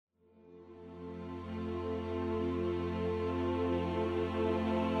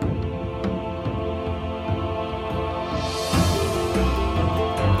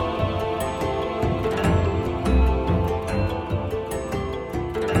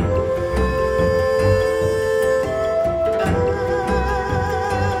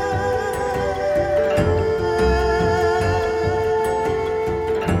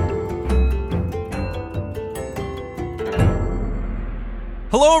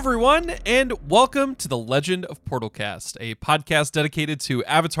everyone, and welcome to the Legend of Portalcast, a podcast dedicated to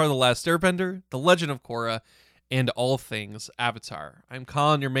Avatar: The Last Airbender, The Legend of Korra, and all things Avatar. I'm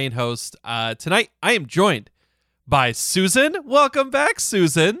Colin, your main host. Tonight, I am joined by Susan. Welcome back,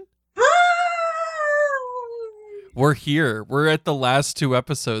 Susan. We're here. We're at the last two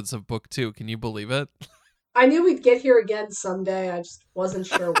episodes of Book 2. Can you believe it? I knew we'd get here again someday. I just wasn't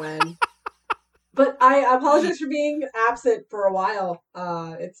sure when. But I apologize for being absent for a while.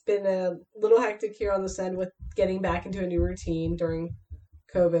 It's been a little hectic here on this end with getting back into a new routine during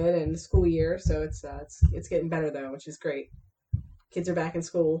COVID and the school year. So it's getting better though, which is great. Kids are back in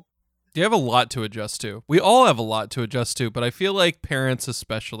school. You have a lot to adjust to. We all have a lot to adjust to, but I feel like parents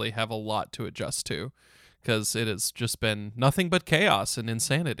especially have a lot to adjust to because it has just been nothing but chaos and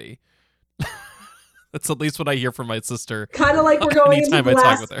insanity. That's at least what I hear from my sister. Kind of like we're going into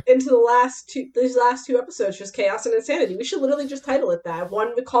these last two episodes, just chaos and insanity. We should literally just title it that.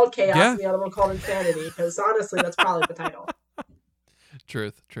 One called chaos and the other one called insanity, because honestly, that's probably the title.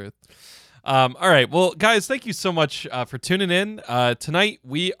 Truth. All right. Well, guys, thank you so much for tuning in. Tonight,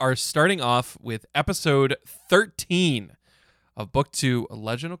 we are starting off with episode 13 of Book 2, A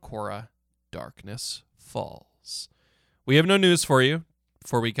Legend of Korra, Darkness Falls. We have no news for you.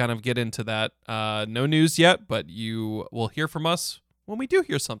 Before we kind of get into that, no news yet, but you will hear from us when we do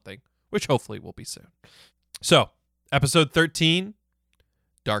hear something, which hopefully will be soon. So, episode 13,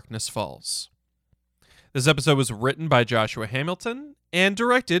 Darkness Falls. This episode was written by Joshua Hamilton and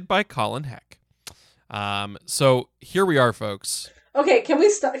directed by Colin Heck. So here we are, folks. Okay, can we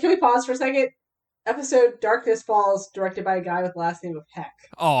pause for a second? Episode Darkness Falls, directed by a guy with the last name of Heck.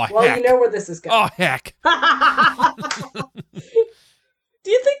 Oh, well, Heck. You know where this is going. Oh, Heck. Do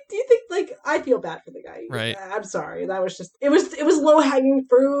you think like I feel bad for the guy? Right. I'm sorry. That was just it was low hanging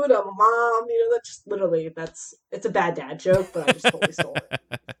fruit. I'm a mom, that just literally it's a bad dad joke, but I just totally stole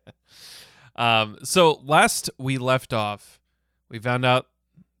it. So last we left off, we found out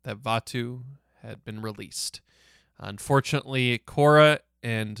that Vaatu had been released. Unfortunately, Korra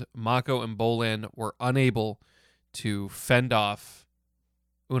and Mako and Bolin were unable to fend off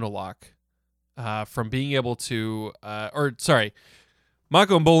Unalaq from being able to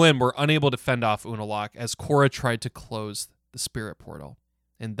Mako and Bolin were unable to fend off Unalaq as Korra tried to close the spirit portal.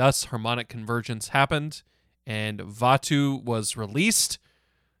 And thus, harmonic convergence happened, and Vaatu was released,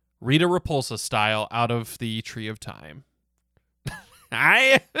 Rita Repulsa style, out of the Tree of Time.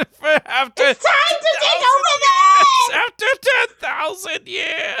 I have to... It's time to take over this! After 10,000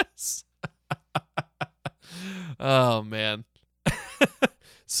 years! Oh, man.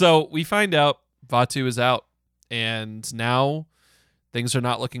 So, we find out Vaatu is out, and now... things are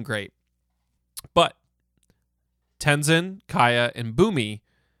not looking great. But Tenzin, Kaya, and Bumi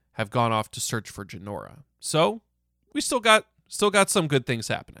have gone off to search for Jinora. So we still got some good things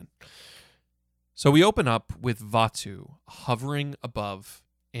happening. So we open up with Vaatu hovering above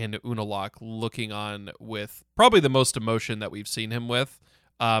and Unalaq looking on with probably the most emotion that we've seen him with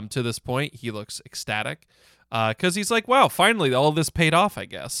to this point. He looks ecstatic because he's like, wow, finally all of this paid off, I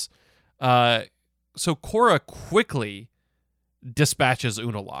guess. So Korra quickly dispatches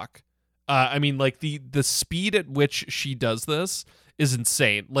Unalaq. I mean, like, the speed at which she does this is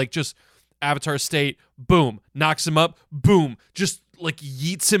insane. Like, just Avatar state, boom, knocks him up, boom, just, like,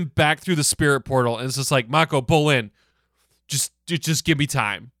 yeets him back through the spirit portal, and it's just like, Mako, pull in. Just give me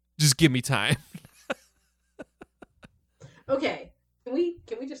time. Just give me time. Okay, can we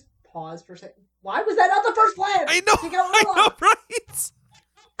just pause for a second? Why was that not the first plan? I know, right?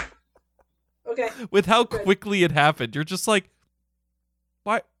 Okay. With how quickly it happened, you're just like,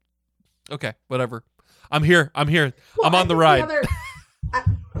 why? Okay, whatever. I'm here. Well, I'm on the ride.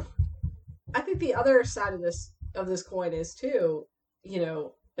 I think the other side of this coin is too,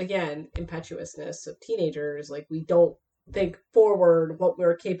 again, impetuousness of teenagers. Like, we don't think forward what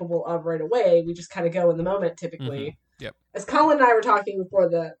we're capable of right away. We just kind of go in the moment typically. Mm-hmm. Yep. As Colin and I were talking before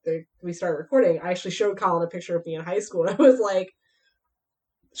we started recording, I actually showed Colin a picture of me in high school, and I was like,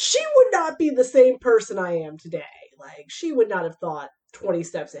 she would not be the same person I am today. Like, she would not have thought 20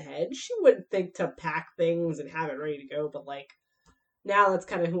 steps ahead. She wouldn't think to pack things and have it ready to go, but like, now that's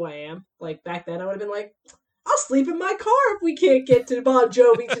kind of who I am. Like, back then I would have been like, I'll sleep in my car if we can't get to Bon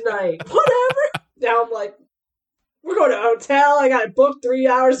Jovi tonight. Whatever. Now I'm like, we're going to a hotel. I got it booked 3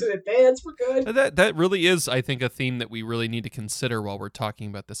 hours in advance. We're good. That really is, I think, a theme that we really need to consider while we're talking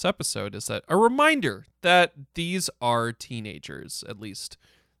about this episode, is that a reminder that these are teenagers, at least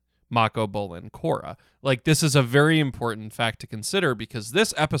Mako, Bolin, Korra. Like, this is a very important fact to consider, because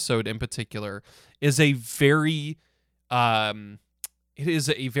this episode in particular is a very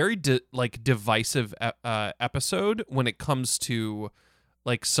divisive episode when it comes to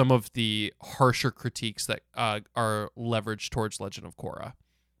like some of the harsher critiques that are leveraged towards Legend of Korra.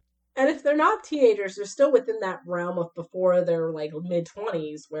 And if they're not teenagers, they're still within that realm of before they're like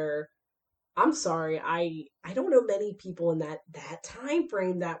mid-20s, where I'm sorry, I don't know many people in that time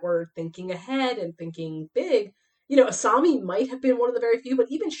frame that were thinking ahead and thinking big. Asami might have been one of the very few,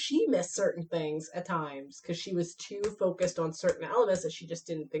 but even she missed certain things at times because she was too focused on certain elements that she just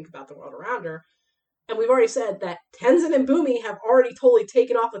didn't think about the world around her. And we've already said that Tenzin and Bumi have already totally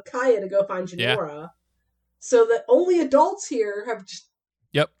taken off with Kaya to go find Jinora. Yeah. So the only adults here have just...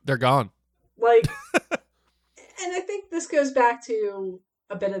 Yep, they're gone. Like, and I think this goes back to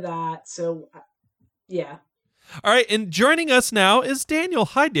a bit of that. So, yeah. All right, and joining us now is Daniel.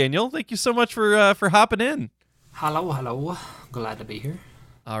 Hi, Daniel. Thank you so much for hopping in. Hello. Glad to be here.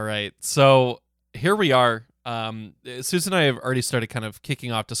 All right, so here we are. Susan and I have already started kind of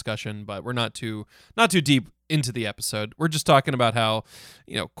kicking off discussion, but we're not too deep into the episode. We're just talking about how,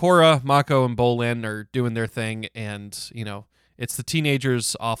 Korra, Mako, and Bolin are doing their thing, and, it's the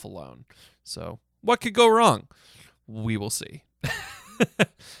teenagers off alone. So what could go wrong? We will see.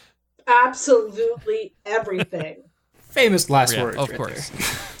 Absolutely everything. Famous last words. Of right course. There.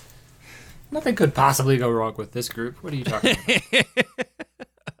 Nothing could possibly go wrong with this group. What are you talking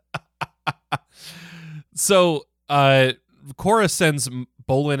about? So, Korra sends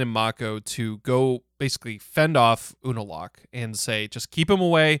Bolin and Mako to go basically fend off Unalaq and say, just keep him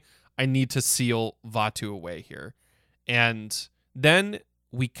away. I need to seal Vaatu away here. And then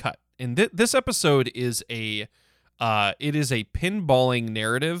we cut. And this episode is a pinballing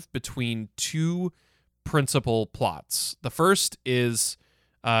narrative between two principal plots. The first is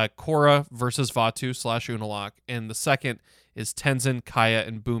Korra versus Vaatu / Unalaq, and the second is Tenzin, Kaya,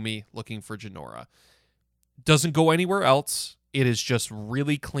 and Bumi looking for Jinora. Doesn't go anywhere else. It is just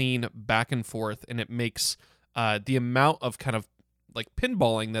really clean back and forth, and it makes the amount of kind of like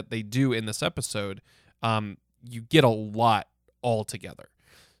pinballing that they do in this episode, you get a lot all together.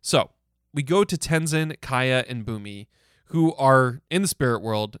 So we go to Tenzin, Kaya, and Bumi, who are in the spirit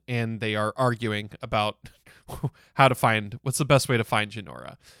world, and they are arguing about what's the best way to find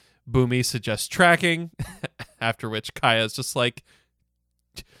Jinora. Bumi suggests tracking, after which Kaya is just like,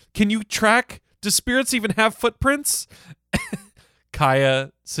 can you track? Do spirits even have footprints?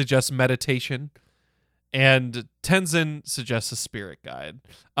 Kaya suggests meditation, and Tenzin suggests a spirit guide.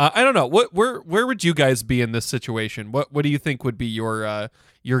 I don't know. Where would you guys be in this situation? What do you think would be your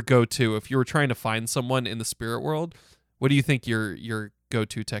go-to if you were trying to find someone in the spirit world? What do you think your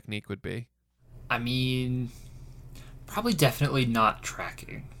go-to technique would be? I mean, probably definitely not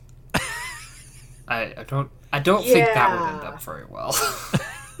tracking. I don't think that would end up very well.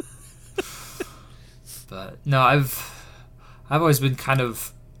 But no, I've always been kind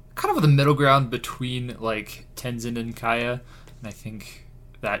of the middle ground between like Tenzin and Kaya, and I think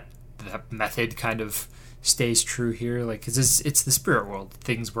that method kind of stays true here. Like, 'cause it's the spirit world,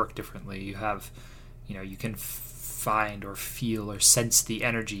 things work differently. You have, you can find or feel or sense the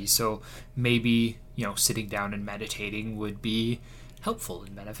energy. So maybe sitting down and meditating would be helpful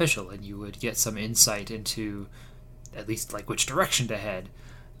and beneficial, and you would get some insight into at least like which direction to head.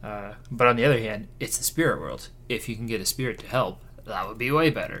 But on the other hand, it's the spirit world. If you can get a spirit to help, that would be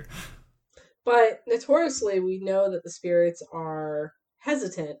way better. But notoriously, we know that the spirits are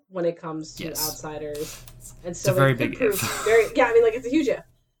hesitant when it comes to outsiders, and so it's a very big if. It's a huge if.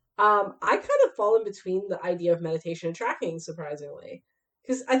 I kind of fall in between the idea of meditation and tracking, surprisingly,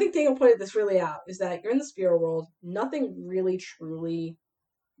 because I think Daniel pointed this really out: is that you're in the spirit world, nothing really truly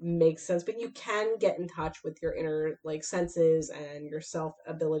makes sense, but you can get in touch with your inner like senses and your self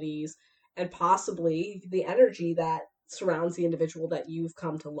abilities, and possibly the energy that surrounds the individual that you've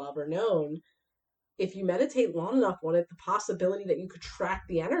come to love or known. If you meditate long enough on it, the possibility that you could track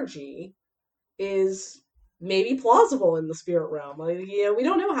the energy is maybe plausible in the spirit realm. Like, we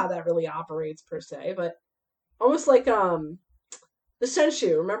don't know how that really operates per se, but almost like the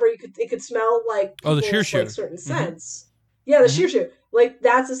senshu. Remember, it could smell like the shirshu, like certain scents. Yeah, the shirshu. Like,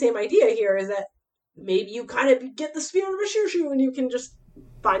 that's the same idea here. Is that maybe you kind of get the spirit of a shirshu and you can just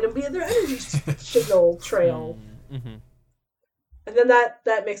find them via their energy signal trail. Mm-hmm. And then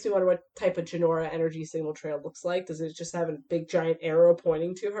that makes me wonder what type of Jinora energy signal trail looks like. Does it just have a big giant arrow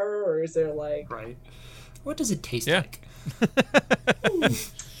pointing to her, or is there like... Right. What does it taste like?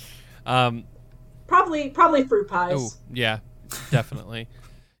 Probably fruit pies. Oh, yeah, definitely.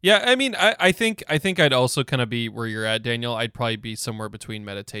 Yeah, I mean, I think I'd also kind of be where you're at, Daniel. I'd probably be somewhere between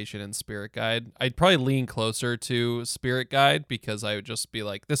meditation and spirit guide. I'd probably lean closer to spirit guide because I would just be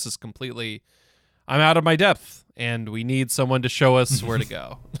like, this is completely... I'm out of my depth, and we need someone to show us where to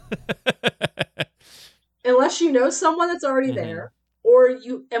go. Unless you know someone that's already there.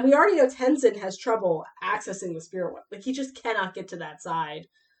 and we already know Tenzin has trouble accessing the spirit one. Like, he just cannot get to that side.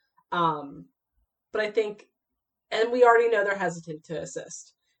 But I think, and we already know they're hesitant to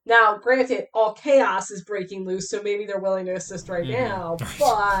assist. Now, granted, all chaos is breaking loose, so maybe they're willing to assist right now, but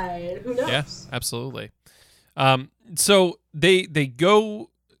who knows? Yeah, absolutely. So they go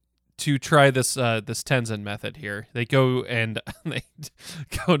to try this Tenzin method here. They go and they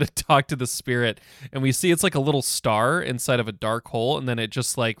go to talk to the spirit, and we see it's like a little star inside of a dark hole, and then it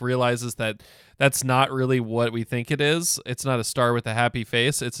just like realizes that that's not really what we think it is. It's not a star with a happy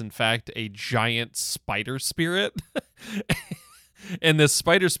face. It's in fact a giant spider spirit. And this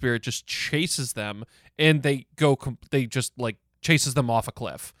spider spirit just chases them, and they just like chases them off a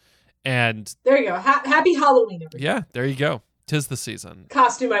cliff. And there you go. Happy Halloween, everybody. Yeah, there you go. 'Tis the season.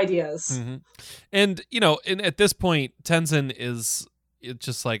 Costume ideas. Mm-hmm. And, you know, at this point, Tenzin is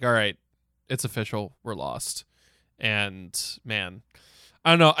just like, all right, it's official. We're lost. And, man,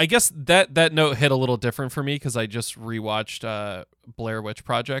 I don't know. I guess that note hit a little different for me because I just rewatched Blair Witch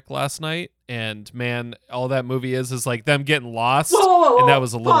Project last night. And, man, all that movie is like them getting lost. Whoa. And that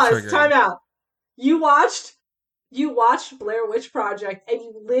was a little triggering. Time out. You watched Blair Witch Project and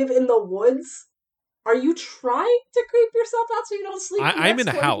you live in the woods? Are you trying to creep yourself out so you don't sleep? I'm in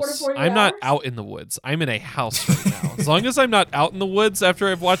a house. I'm not out in the woods. I'm in a house right now. As long as I'm not out in the woods after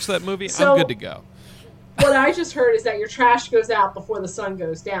I've watched that movie, I'm good to go. What I just heard is that your trash goes out before the sun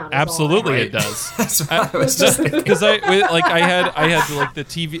goes down. Absolutely, it does. That's what I was just thinking. Because I had like the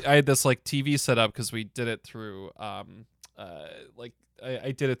TV. I had this like TV set up because we did it through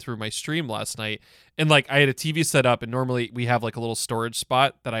I did it through my stream last night, and like I had a TV set up, and normally we have like a little storage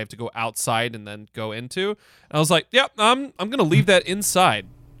spot that I have to go outside and then go into. And I was like, "Yep, I'm gonna leave that inside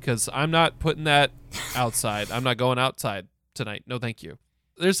because I'm not putting that outside. I'm not going outside tonight. No, thank you."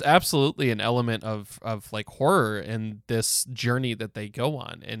 There's absolutely an element of like horror in this journey that they go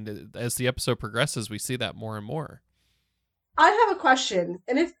on, and as the episode progresses, we see that more and more. I have a question,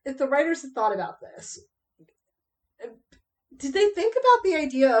 and if the writers had thought about this. Did they think about the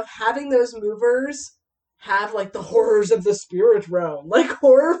idea of having those movers have like the horrors of the spirit realm, like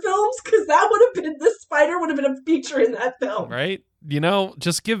horror films? Because that would have been, the spider would have been a feature in that film, right? You know,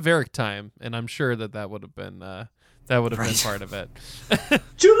 just give Varric time, and I'm sure that would have been been part of it.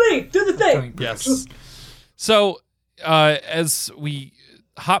 Julie, do the thing. Yes. So as we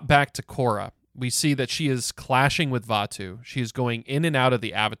hop back to Korra, we see that she is clashing with Vaatu. She is going in and out of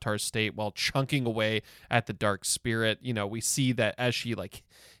the Avatar state while chunking away at the dark spirit. You know, we see that as she like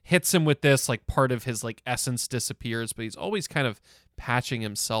hits him with this, like part of his like essence disappears, but he's always kind of patching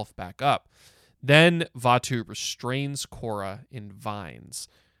himself back up. Then Vaatu restrains Korra in vines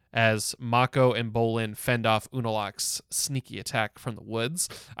as Mako and Bolin fend off Unalaq's sneaky attack from the woods.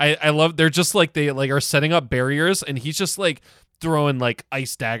 I love, they're just like, they like are setting up barriers, and he's just like throwing like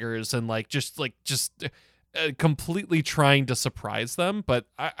ice daggers and like just completely trying to surprise them. But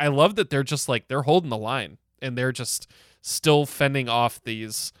I love that they're just like, they're holding the line, and they're just still fending off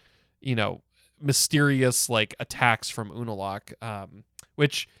these, you know, mysterious like attacks from Unalaq,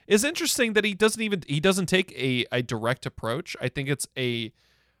 which is interesting that he doesn't take a direct approach. I think it's a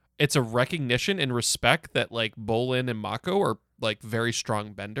recognition and respect that like Bolin and Mako are like very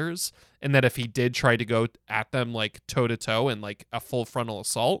strong benders, and that if he did try to go at them like toe to toe and like a full frontal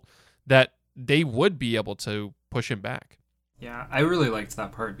assault, that they would be able to push him back. Yeah, I really liked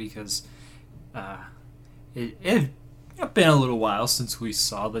that part because it had been a little while since we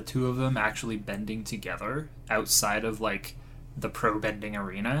saw the two of them actually bending together outside of like the pro bending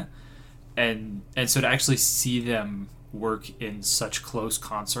arena, and so to actually see them work in such close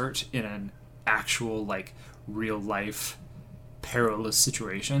concert in an actual like real life perilous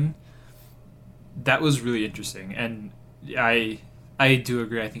situation, that was really interesting. And I do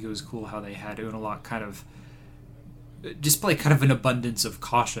agree. I think it was cool how they had Unalaq kind of display kind of an abundance of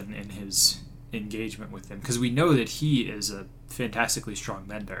caution in his engagement with them, because we know that he is a fantastically strong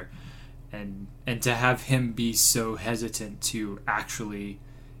bender, and to have him be so hesitant to actually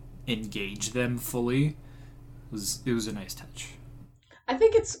engage them fully was a nice touch. I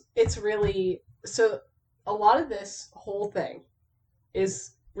think it's really, so a lot of this whole thing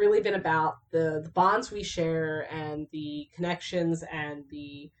is really been about the bonds we share and the connections and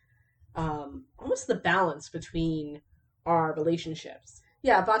the almost the balance between our relationships.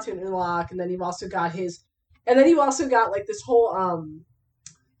 Yeah, Vaatu and Unalaq, and then you've also got like this whole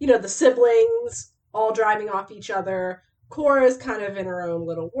the siblings all driving off each other. Korra's kind of in her own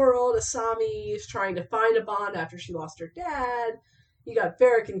little world. Asami is trying to find a bond after she lost her dad. You got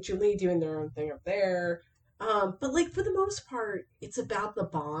Varric and Chun-Li doing their own thing up there. But like for the most part, it's about the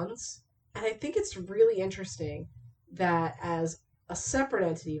bonds. And I think it's really interesting that as a separate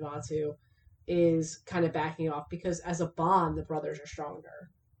entity, Vatu, is kind of backing off because as a bond, the brothers are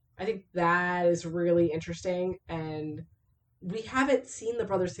stronger. I think that is really interesting, and we haven't seen the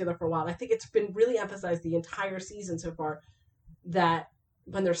brothers together for a while. I think it's been really emphasized the entire season so far that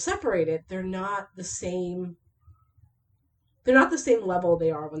when they're separated, they're not the same level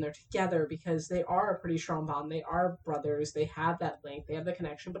they are when they're together, because they are a pretty strong bond. They are brothers. They have that link. They have the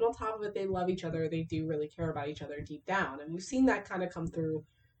connection. But on top of it, they love each other. They do really care about each other deep down. And we've seen that kind of come through,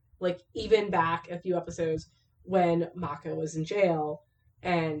 like, even back a few episodes when Mako was in jail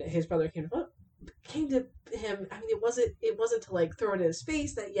and his brother came to him. I mean, it wasn't to, like, throw it in his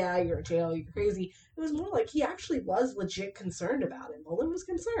face that, yeah, you're in jail, you're crazy. It was more like he actually was legit concerned about him. Bolin was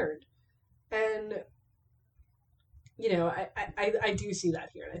concerned. And I do see that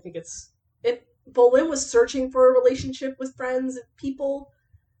here, and I think Bolin was searching for a relationship with friends and people,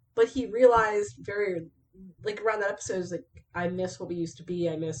 but he realized very, like, around that episode, is like, I miss what we used to be,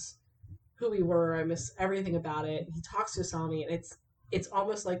 I miss who we were, I miss everything about it. And he talks to Asami, and it's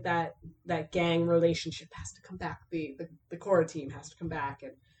almost like that gang relationship has to come back, the core team has to come back,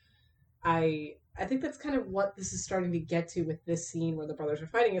 and I think that's kind of what this is starting to get to with this scene where the brothers are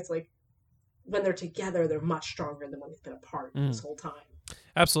fighting. It's like, when they're together, they're much stronger than when they've been apart this whole time.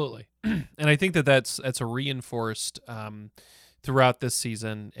 Absolutely. And I think that's a reinforced throughout this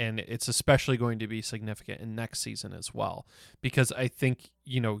season, and it's especially going to be significant in next season as well, because I think,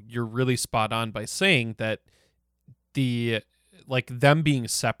 you're really spot on by saying that them being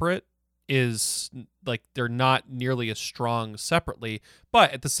separate is, like, they're not nearly as strong separately,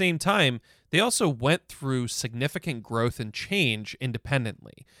 but at the same time, they also went through significant growth and change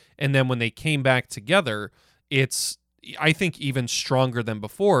independently. And then when they came back together, it's, I think, even stronger than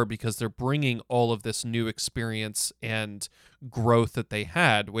before, because they're bringing all of this new experience and growth that they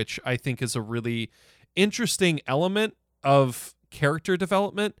had, which I think is a really interesting element of character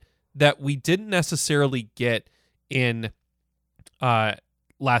development that we didn't necessarily get in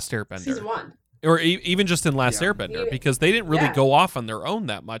Last Airbender. Season 1. Or even just in Last Airbender, because they didn't really go off on their own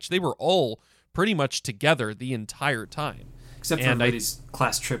that much. They were all pretty much together the entire time. Except for everybody's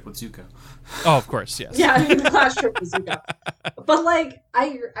class trip with Zuko. Oh, of course, yes. Yeah, I mean, the class trip with Zuko. But, like, I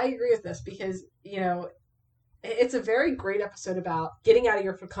agree with this, because, it's a very great episode about getting out of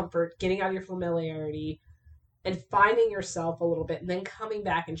your comfort, getting out of your familiarity, and finding yourself a little bit, and then coming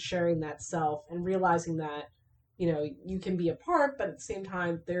back and sharing that self and realizing that, you can be apart, but at the same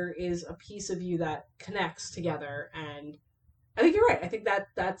time, there is a piece of you that connects together. And I think you're right. I think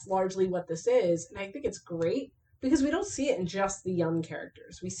that's largely what this is. And I think it's great because we don't see it in just the young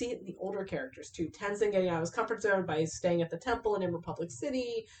characters. We see it in the older characters too. Tenzin getting out of his comfort zone by staying at the temple in Republic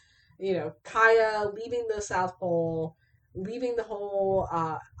City. Kaya leaving the South Pole, leaving the whole,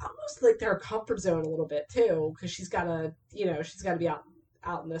 almost like their comfort zone a little bit too, because she's got to be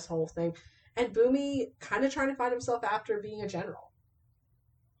out in this whole thing. And Boomy kind of trying to find himself after being a general.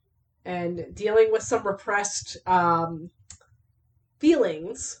 And dealing with some repressed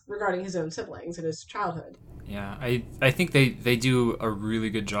feelings regarding his own siblings in his childhood. Yeah, I think they do a really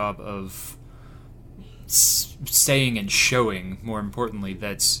good job of saying and showing, more importantly,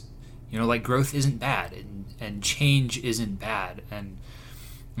 that's, like, growth isn't bad and change isn't bad. And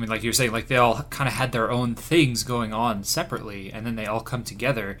I mean, like you're saying, like, they all kind of had their own things going on separately, and then they all come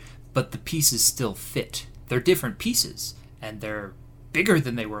together, but the pieces still fit. They're different pieces, and they're bigger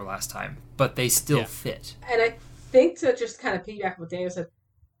than they were last time, but they still fit. And I think, to just kind of piggyback what Daniel said,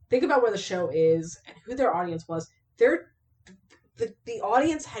 think about where the show is and who their audience was. The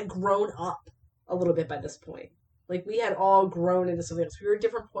audience had grown up a little bit by this point. Like, we had all grown into something else. We were at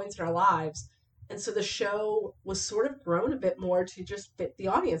different points in our lives. And so the show was sort of grown a bit more to just fit the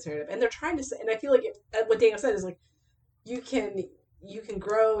audience narrative. And they're trying to say, and I feel like what Daniel said is, like, you can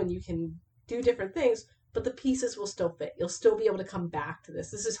grow and you can do different things, but the pieces will still fit. You'll still be able to come back to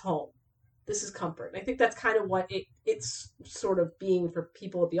this. This is home. This is comfort. And I think that's kind of what it's sort of being for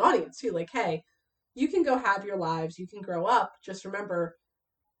people at the audience too. Like, hey, you can go have your lives. You can grow up. Just remember,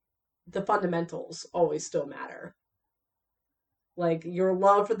 the fundamentals always still matter. Like, your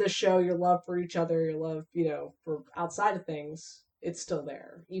love for this show, your love for each other, your love, for outside of things, it's still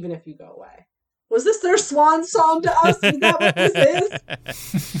there, even if you go away. Was this their swan song to us? Is that what this is?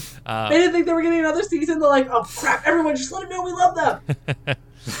 They didn't think they were getting another season. They're like, oh crap, everyone just let them know we love them.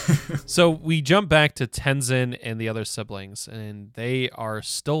 So we jump back to Tenzin and the other siblings, and they are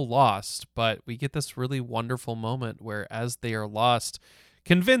still lost, but we get this really wonderful moment where, as they are lost,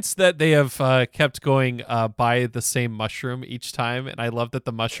 convinced that they have kept going by the same mushroom each time. And I love that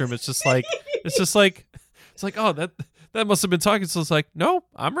the mushroom is just like, it's like, oh, that must have been talking. So it's like, no,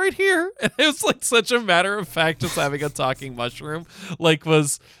 I'm right here. And it was like such a matter of fact, just having a talking mushroom, like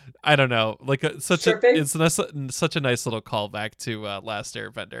was, I don't know, like such a nice little callback to Last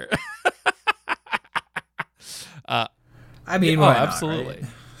Airbender. I mean, oh, why not, absolutely. right?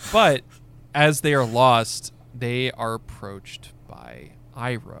 But as they are lost, they are approached by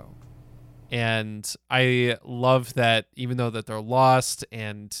Iroh. And I love that even though that they're lost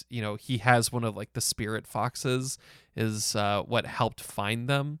and, you know, he has one of like the spirit foxes is what helped find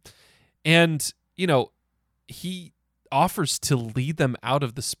them. And, you know, he offers to lead them out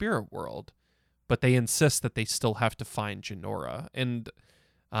of the spirit world, but they insist that they still have to find Jinora. And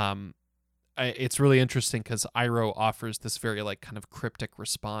it's really interesting because Iroh offers this very like kind of cryptic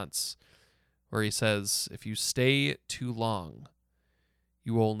response where he says, if you stay too long,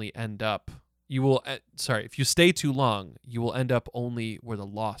 you will only end up if you stay too long, you will end up only where the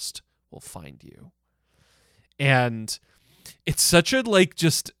lost will find you. And it's such a like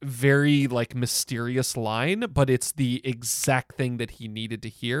just very like mysterious line, but it's the exact thing that he needed to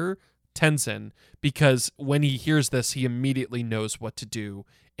hear, Tenzin, because when he hears this, he immediately knows what to do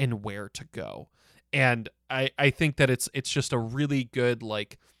and where to go. And I think that it's just a really good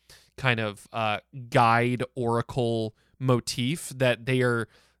like kind of guide oracle motif that they are,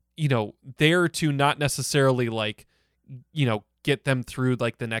 you know, there to not necessarily like, you know, get them through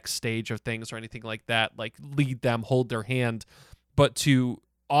like the next stage of things or anything like that, like lead them, hold their hand, but to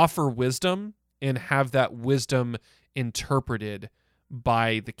offer wisdom and have that wisdom interpreted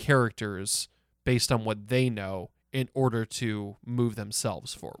by the characters based on what they know in order to move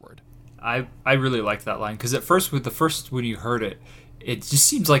themselves forward. I really liked that line because at first when you heard it, it just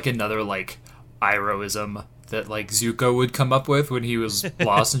seems like another like Irohism that like Zuko would come up with when he was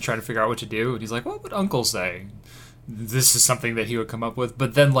lost and trying to figure out what to do. And he's like, what would Uncle say? This is something that he would come up with.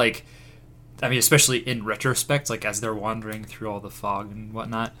 But then like, I mean, especially in retrospect, like as they're wandering through all the fog and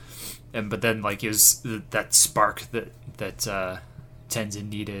whatnot. But then like it was that spark that Tenzin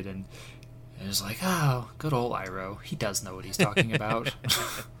needed. And it was like, oh, good old Iroh. He does know what he's talking about.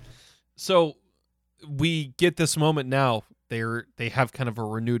 So we get this moment now. They have kind of a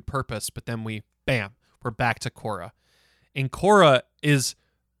renewed purpose, but then we're back to Korra. And Korra is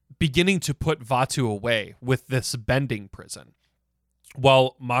beginning to put Vaatu away with this bending prison,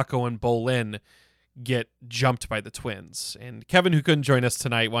 while Mako and Bolin get jumped by the twins. And Kevin, who couldn't join us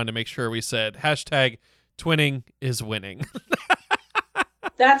tonight, wanted to make sure we said hashtag twinning is winning.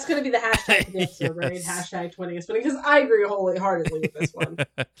 That's going to be the hashtag for the episode, right? Hashtag twinning is winning, because I agree wholeheartedly with this one.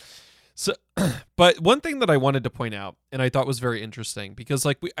 So, but one thing that I wanted to point out, and I thought was very interesting, because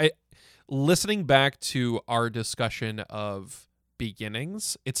like listening back to our discussion of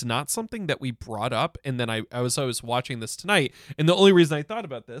beginnings, it's not something that we brought up. And then I was watching this tonight, and the only reason I thought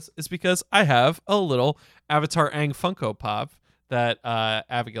about this is because I have a little Avatar Aang Funko Pop that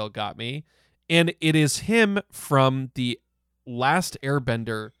Abigail got me, and it is him from the Last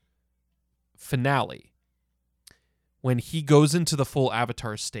Airbender finale, when he goes into the full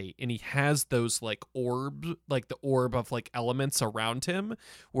Avatar state and he has those like orbs, like the orb of like elements around him,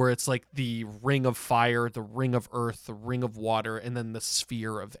 where it's like the ring of fire, the ring of earth, the ring of water, and then the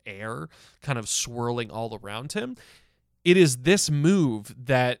sphere of air kind of swirling all around him. It is this move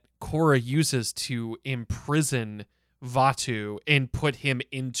that Korra uses to imprison Vaatu and put him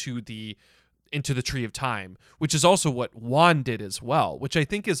into the Tree of Time, which is also what Wan did as well, which I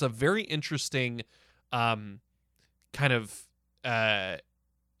think is a very interesting kind of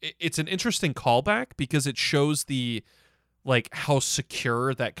it's an interesting callback, because it shows the like how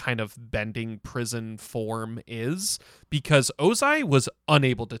secure that kind of bending prison form is, because Ozai was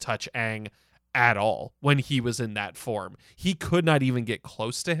unable to touch Aang at all when he was in that form. He could not even get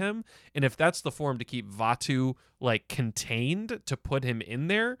close to him, and if that's the form to keep Vaatu like contained, to put him in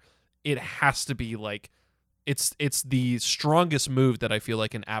there, it has to be like it's the strongest move that I feel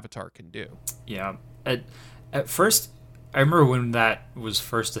like an Avatar can do. Yeah. At first, I remember when that was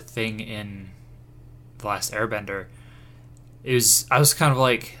first a thing in The Last Airbender, I was kind of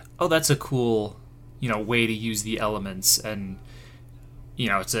like, oh, that's a cool, way to use the elements, and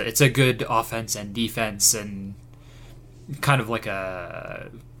it's a good offense and defense, and kind of like a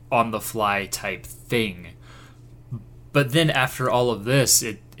on the fly type thing. But then after all of this,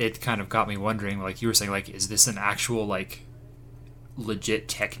 it kind of got me wondering, like you were saying, like, is this an actual like legit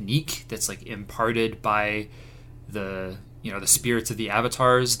technique that's like imparted by the the spirits of the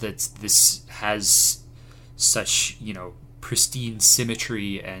avatars, that this has such pristine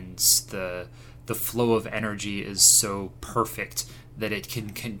symmetry, and the flow of energy is so perfect that it can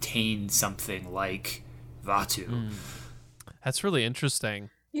contain something like Vaatu. That's really interesting.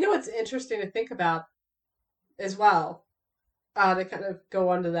 You know what's interesting to think about as well. They kind of go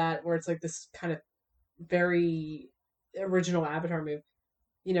on to that where it's like this kind of very original Avatar move.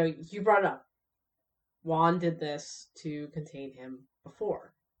 You know, you brought it up. Juan did this to contain him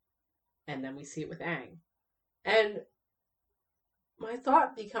before. And then we see it with Aang. And my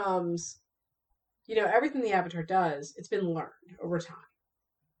thought becomes, you know, everything the Avatar does, it's been learned over time.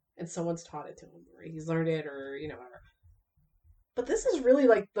 And someone's taught it to him, or he's learned it, or, you know, whatever. But this is really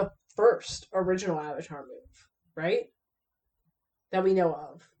like the first original Avatar move, right? That we know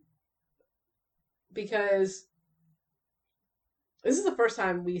of. Because this is the first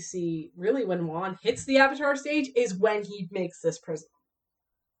time we see, really, when Juan hits the Avatar stage, is when he makes this prism.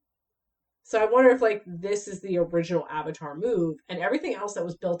 So I wonder if, like, this is the original Avatar move, and everything else that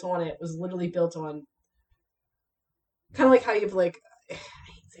was built on it was literally built on, kind of like how you have, like, I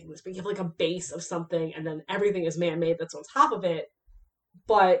hate saying this, but you have, like, a base of something, and then everything is man-made that's on top of it,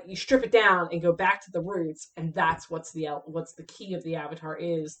 but you strip it down and go back to the roots, and that's what's the key of the Avatar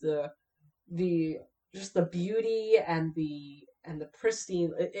is the just the beauty and the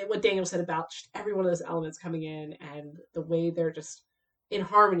pristine, what Daniel said about just every one of those elements coming in, and the way they're just in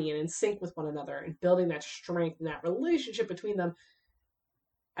harmony and in sync with one another, and building that strength and that relationship between them.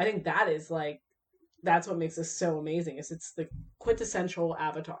 I think that is like, that's what makes this so amazing, is it's the quintessential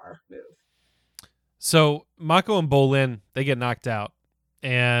Avatar move. So Mako and Bolin, they get knocked out,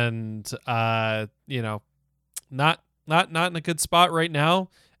 and you know, not in a good spot right now,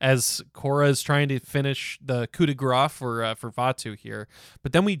 as Korra is trying to finish the coup de grace for Vaatu here.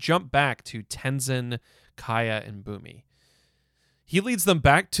 But then we jump back to Tenzin, Kaya, and Bumi. He leads them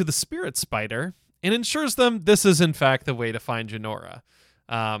back to the Spirit Spider and ensures them this is in fact the way to find Jinora.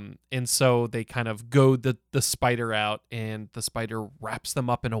 And so they kind of goad the spider out, and the spider wraps them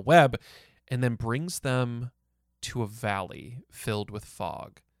up in a web and then brings them to a valley filled with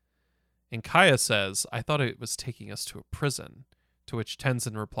fog. And Kaya says, "I thought it was taking us to a prison," to which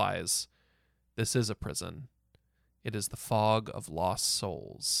Tenzin replies, "This is a prison. It is the fog of lost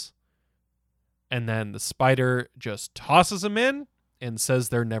souls." And then the spider just tosses them in and says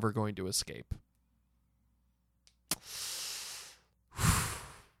they're never going to escape.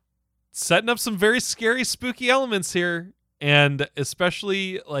 Setting up some very scary, spooky elements here. And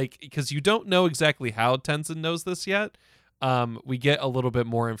especially, like, because you don't know exactly how Tenzin knows this yet. We get a little bit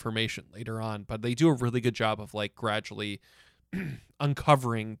more information later on, but they do a really good job of, like, gradually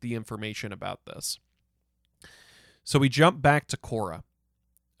uncovering the information about this. So we jump back to Korra,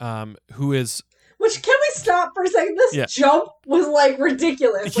 who is... Which, can we stop for a second? This jump was, like,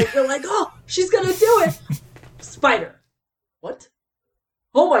 ridiculous. Like, you're like, oh, she's gonna do it. Spider. What?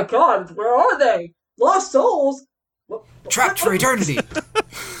 Oh my god, where are they? Lost souls? Trapped for eternity.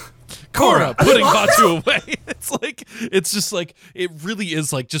 Korra putting Vaatu away. It's just like, it really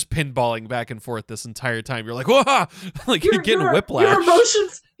is like just pinballing back and forth this entire time. You're like, whoa, like you're getting whiplash.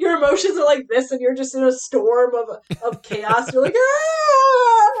 Your emotions are like this, and you're just in a storm of chaos. You're like,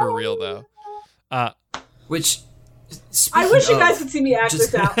 ah! For real though. Which, I wish you guys could see me act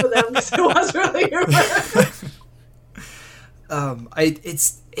this out for them, because it was really humorous.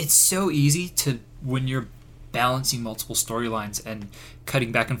 It's so easy to, when you're balancing multiple storylines and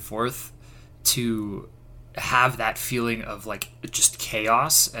cutting back and forth, to have that feeling of like just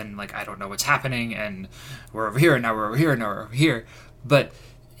chaos and like, I don't know what's happening, and we're over here and now we're over here and now we're over here. But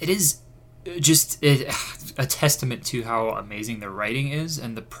it is just a testament to how amazing the writing is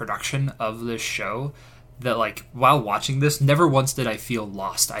and the production of this show, that like while watching this, never once did I feel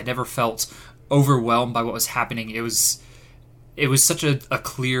lost. I never felt overwhelmed by what was happening. It was such a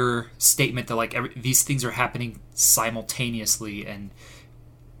clear statement that like these things are happening simultaneously, and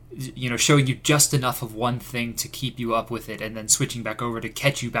you know, showing you just enough of one thing to keep you up with it, and then switching back over to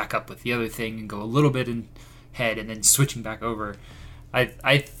catch you back up with the other thing, and go a little bit in head, and then switching back over.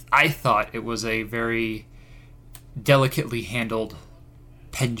 I thought it was a very delicately handled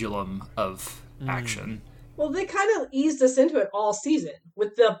pendulum of action. Well, they kind of eased us into it all season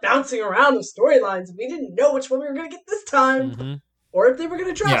with the bouncing around of storylines. We didn't know which one we were going to get this time, or if they were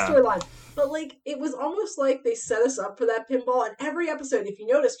going to drop storylines. But like, it was almost like they set us up for that pinball. And every episode, if you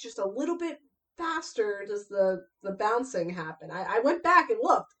notice, just a little bit faster does the bouncing happen. I went back and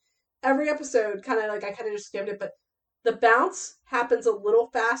looked. Every episode, kind of like, I kind of just skimmed it, but the bounce happens a little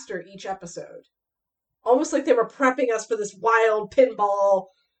faster each episode. Almost like they were prepping us for this wild pinball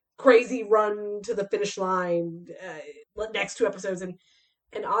crazy run to the finish line next 2 episodes, and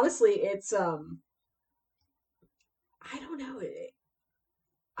honestly, it's I don't know,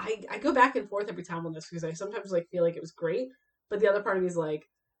 I go back and forth every time on this, because I sometimes like feel like it was great, but the other part of me is like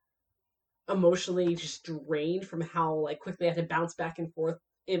emotionally just drained from how like quickly I had to bounce back and forth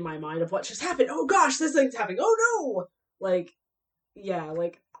in my mind of what just happened. Oh gosh, this thing's happening. Oh no! Like, yeah,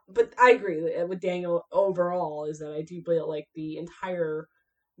 like, but I agree with Daniel overall is that I do feel like the entire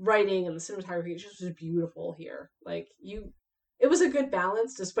writing and the cinematography just was beautiful here. Like, it was a good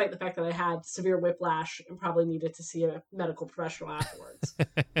balance, despite the fact that I had severe whiplash and probably needed to see a medical professional afterwards.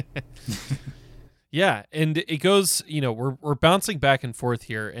 Yeah, and it goes, we're bouncing back and forth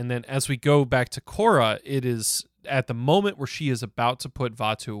here, and then as we go back to Korra, it is at the moment where she is about to put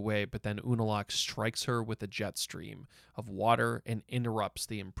Vaatu away, but then Unalaq strikes her with a jet stream of water and interrupts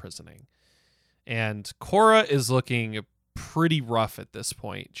the imprisoning. And Korra is looking pretty rough at this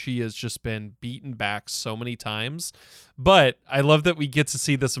point. She has just been beaten back so many times, but I love that we get to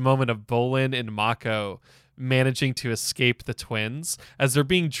see this moment of Bolin and Mako managing to escape the twins as they're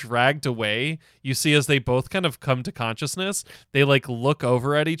being dragged away. You see as they both kind of come to consciousness, they like look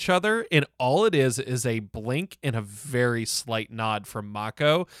over at each other, and all it is a blink and a very slight nod from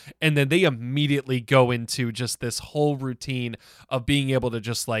Mako, and then they immediately go into just this whole routine of being able to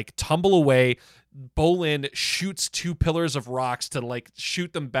just like tumble away. Bolin shoots 2 pillars of rocks to like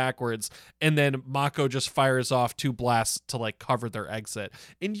shoot them backwards, and then Mako just fires off 2 blasts to like cover their exit.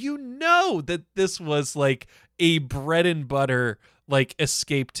 And that this was like a bread and butter like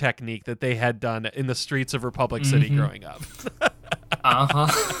escape technique that they had done in the streets of Republic City growing up.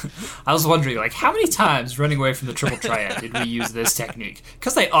 I was wondering, like, how many times running away from the Triple Triad did we use this technique?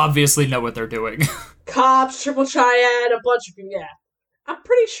 Because they obviously know what they're doing. Cops, Triple Triad, a bunch of people, yeah. I'm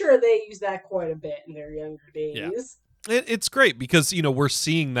pretty sure they use that quite a bit in their younger days. Yeah. It's great because, we're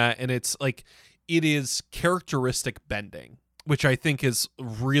seeing that, and it's like, it is characteristic bending, which I think is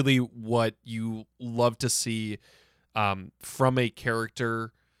really what you love to see from a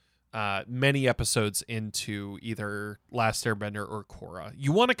character many episodes into either Last Airbender or Korra.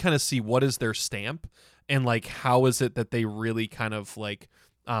 You want to kind of see what is their stamp and like how is it that they really kind of like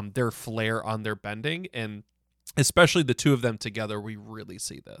their flair on their bending, and especially the two of them together, we really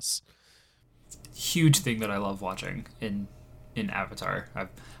see this. Huge thing that I love watching in Avatar.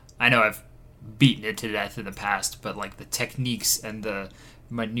 I know I've beaten it to death in the past, but like the techniques and the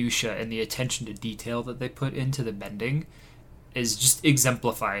minutia and the attention to detail that they put into the bending is just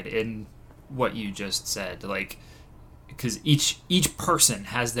exemplified in what you just said. Like, because each person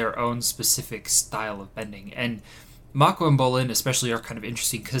has their own specific style of bending, and Mako and Bolin especially are kind of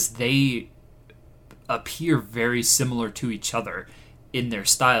interesting because they appear very similar to each other in their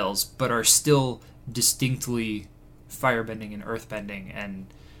styles, but are still distinctly firebending and earthbending,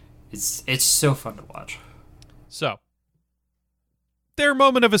 and it's so fun to watch. So, their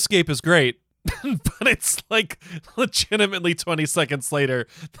moment of escape is great, but it's like legitimately 20 seconds later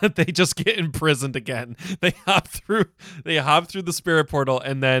that they just get imprisoned again. They hop through the spirit portal,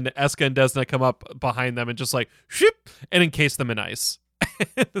 and then Eska and Desna come up behind them and just like shoop and encase them in ice.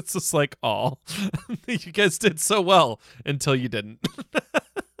 It's just like, oh, you guys did so well until you didn't.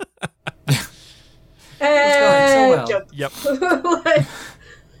 And so well. Yep.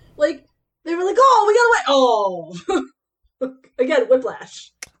 like they were like, oh, we got away. Oh, again,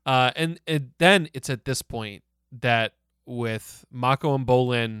 whiplash. And then it's at this point that with Mako and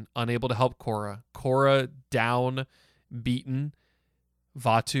Bolin unable to help Korra down, beaten,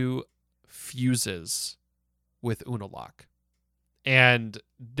 Vaatu fuses with Unalaq. And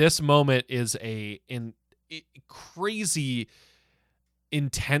this moment is a crazy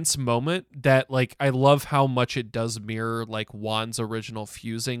intense moment that like I love how much it does mirror like Wan's original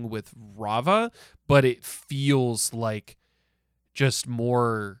fusing with Rava, but it feels like just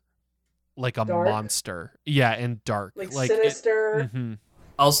more like a Dark. monster. Yeah, and dark. Like sinister.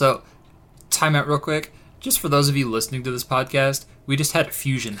 Also, time out real quick. Just for those of you listening to this podcast, we just had a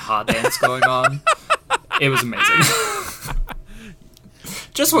fusion hot dance going on. It was amazing.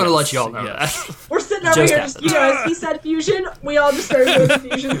 Just want to let you all know that. We're sitting over here, just, as he said fusion, we all just started doing the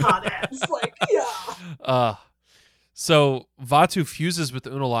fusion hot dance. Like, yeah. So Vaatu fuses with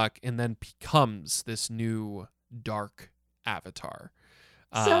Unalaq and then becomes this new dark avatar.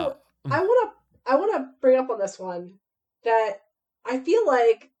 So I wanna bring up on this one that I feel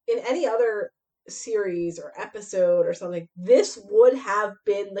like in any other series or episode or something, this would have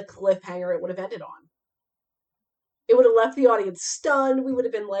been the cliffhanger it would have ended on. It would have left the audience stunned. We would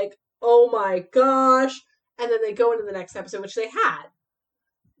have been like, oh my gosh. And then they go into the next episode, which they had.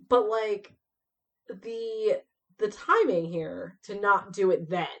 But like the timing here to not do it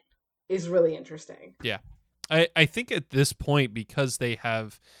then is really interesting. Yeah. I think at this point, because they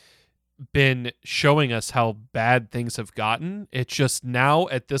have been showing us how bad things have gotten, it's just now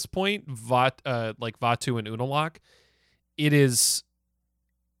at this point, like Vaatu and Unalaq, it is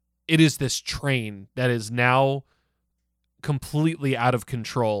this train that is now completely out of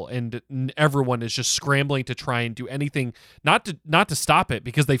control, and everyone is just scrambling to try and do anything not to stop it,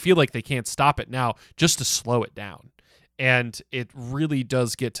 because they feel like they can't stop it now, just to slow it down. And it really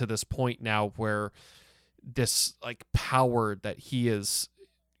does get to this point now where this like power that he is,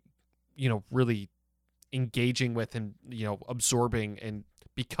 really engaging with and, absorbing and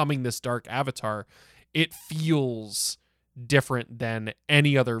becoming this dark avatar, it feels different than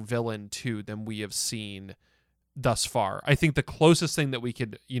any other villain than we have seen thus far. I think the closest thing that we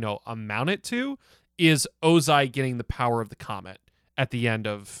could, amount it to is Ozai getting the power of the comet at the end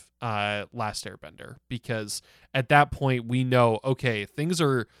of Last Airbender, because at that point we know, okay, things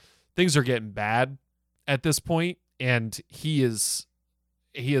are getting bad at this point, and he is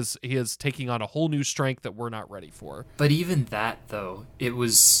taking on a whole new strength that we're not ready for. But even that, though, it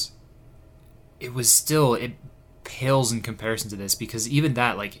pales in comparison to this, because even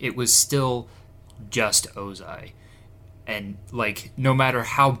that, like, it was still just Ozai, and like, no matter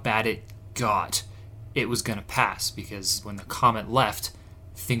how bad it got, it was gonna pass, because when the comet left,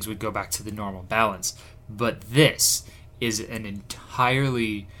 things would go back to the normal balance. But this is an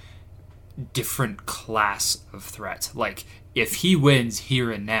entirely different class of threat. Like, if he wins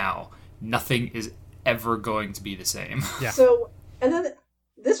here and now, nothing is ever going to be the same. Yeah. So, and then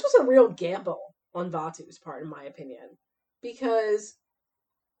this was a real gamble on Vatu's part, in my opinion, because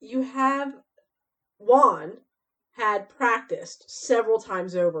you have Juan had practiced several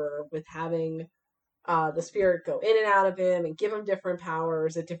times over with having the spirit go in and out of him and give him different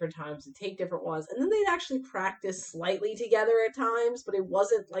powers at different times and take different ones. And then they'd actually practice slightly together at times, but it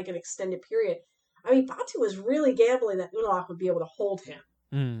wasn't like an extended period. I mean, Batu was really gambling that Unalaq would be able to hold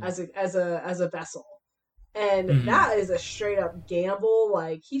him as a vessel. And that is a straight up gamble.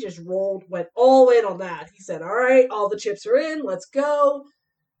 Like, he just went all in on that. He said, all right, all the chips are in, let's go.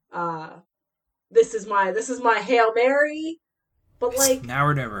 This is my Hail Mary. But like, now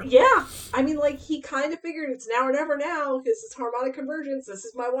or never. Yeah. I mean, like, he kind of figured it's now or never now, because it's harmonic convergence. This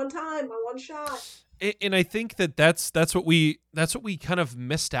is my one time, my one shot. And I think that's what we kind of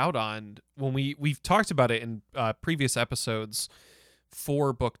missed out on when we've talked about it in previous episodes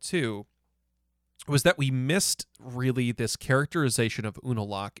for book 2, was that we missed really this characterization of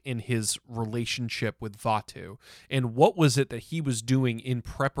Unalaq in his relationship with Vatu, and what was it that he was doing in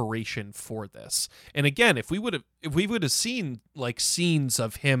preparation for this. And again, if we would have seen like scenes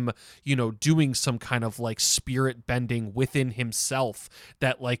of him, doing some kind of like spirit bending within himself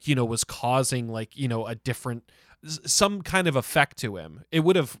that like, was causing like, a different, some kind of effect to him, it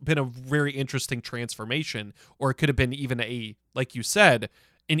would have been a very interesting transformation. Or it could have been even like you said,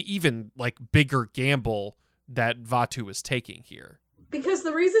 an even like bigger gamble that Vatu was taking here. Because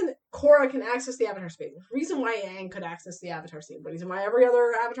the reason Korra can access the Avatar space, the reason why Aang could access the Avatar scene, the reason why every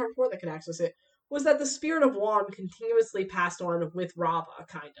other Avatar before that could access it, was that the spirit of Wan continuously passed on with Rava,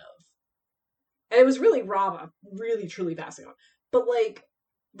 kind of. And it was really Rava, really truly passing on. But like,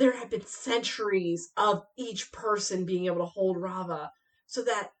 there have been centuries of each person being able to hold Rava, so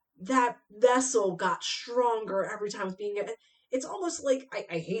that vessel got stronger every time it was being. It's almost like,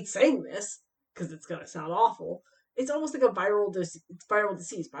 I hate saying this, because it's going to sound awful, it's almost like a viral disease.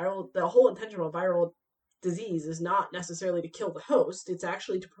 The whole intention of a viral disease is not necessarily to kill the host, it's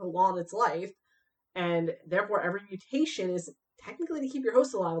actually to prolong its life, and therefore every mutation is technically to keep your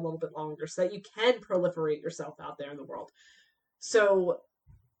host alive a little bit longer, so that you can proliferate yourself out there in the world. So,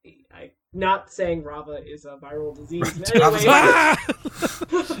 I'm not saying Rava is a viral disease in any way.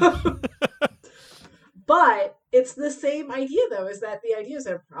 But it's the same idea, though, is that the idea is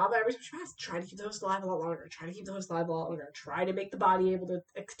that Rava every time tries to try to keep the host alive a lot longer, try to make the body able to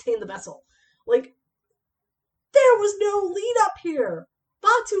contain the vessel. Like, there was no lead up here.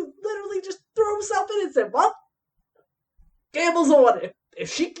 Batu literally just threw himself in and said, well, gamble's on it.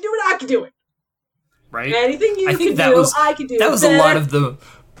 If she can do it, I can do it. Right? Anything you can do, I can do. That was a lot of the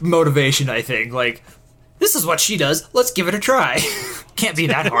motivation, I think. Like, this is what she does. Let's give it a try. Can't be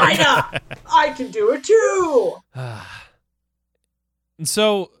that hard. Why not? I can do it too. And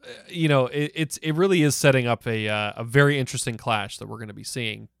so, it really is setting up a very interesting clash that we're going to be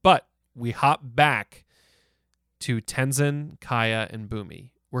seeing. But we hop back to Tenzin, Kaya, and Bumi.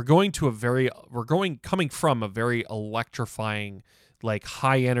 Coming from a very electrifying, like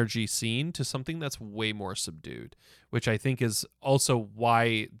high energy scene to something that's way more subdued, which I think is also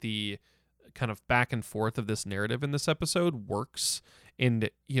why the kind of back and forth of this narrative in this episode works, and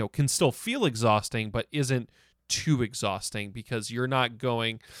can still feel exhausting, but isn't too exhausting, because you're not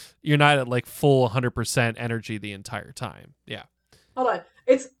at like full 100% energy the entire time. Yeah. Hold on.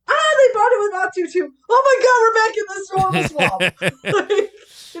 It's they brought it with Batu too. Oh my god, we're back in this normal swamp.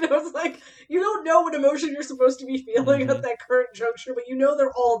 It's like, you don't know when emotion you're supposed to be feeling at that current juncture, but you know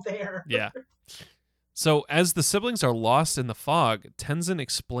they're all there. Yeah. So as the siblings are lost in the fog, Tenzin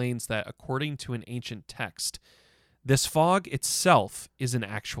explains that according to an ancient text, this fog itself is an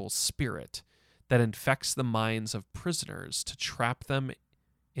actual spirit that infects the minds of prisoners to trap them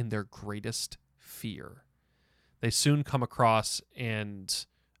in their greatest fear. They soon come across an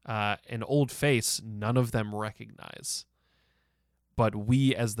old face none of them recognize. But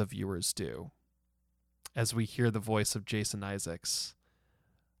we as the viewers do. As we hear the voice of Jason Isaacs.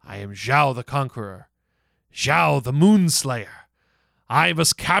 I am Zhao the Conqueror. Zhao the Moonslayer. I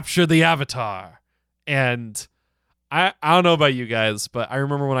must capture the Avatar. And I don't know about you guys, but I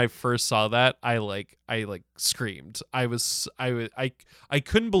remember when I first saw that, I screamed. I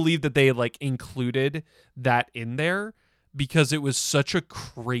couldn't believe that they included that in there, because it was such a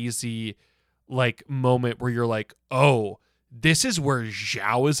crazy moment where you're like, oh, this is where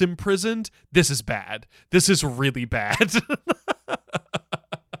Zhao is imprisoned. This is bad. This is really bad.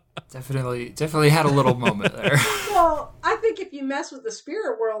 Definitely had a little moment there. Well, I think if you mess with the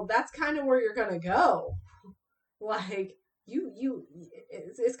spirit world, that's kind of where you're gonna go. Like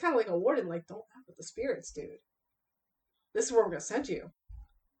it's kind of like a warning. Like, don't mess with the spirits, dude. This is where we're gonna send you.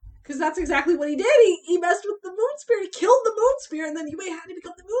 Because that's exactly what he did. He messed with the moon spirit. He killed the moon spirit, and then Yue had to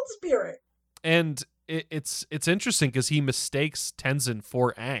become the moon spirit. And it's interesting because he mistakes Tenzin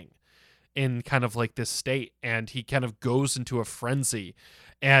for Aang in kind of this state, and he kind of goes into a frenzy,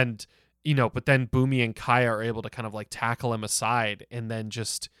 and but then Bumi and Kaya are able to kind of tackle him aside, and then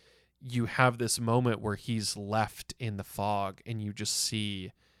just you have this moment where he's left in the fog, and you just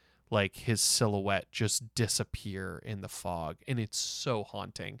see his silhouette just disappear in the fog, and it's so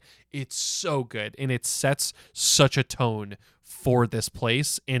haunting. It's so good, and it sets such a tone for this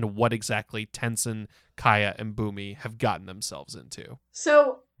place and what exactly Tenzin, Kaya, and Bumi have gotten themselves into.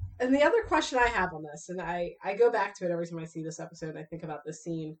 So, and the other question I have on this, and I go back to it every time I see this episode and I think about this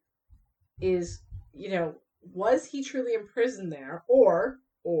scene, is, was he truly imprisoned there, or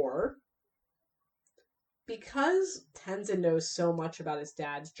because Tenzin knows so much about his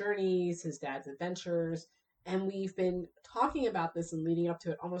dad's journeys, his dad's adventures, and we've been talking about this and leading up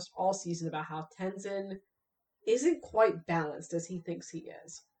to it almost all season about how Tenzin isn't quite balanced as he thinks he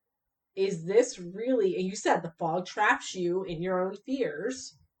is. Is this really, and you said the fog traps you in your own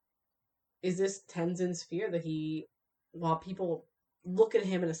fears, is this Tenzin's fear that while people look at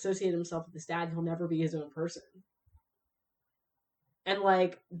him and associate himself with his dad, he'll never be his own person? And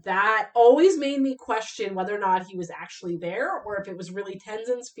that always made me question whether or not he was actually there, or if it was really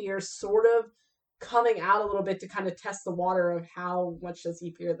Tenzin's fear sort of coming out a little bit to kind of test the water of how much does he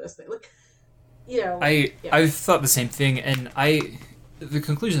fear this thing. I've thought the same thing, and the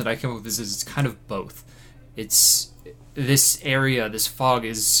conclusion that I came up with is it's kind of both. It's this area, this fog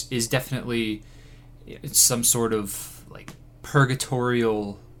is definitely some sort of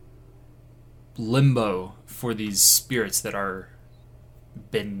purgatorial limbo for these spirits that are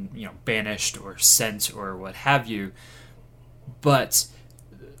been banished or sent or what have you. But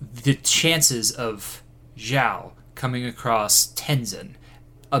the chances of Zhao coming across Tenzin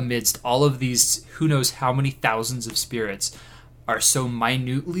amidst all of these who knows how many thousands of spirits are so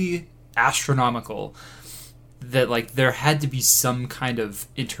minutely astronomical that there had to be some kind of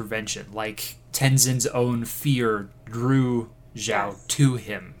intervention, Tenzin's own fear drew Zhao to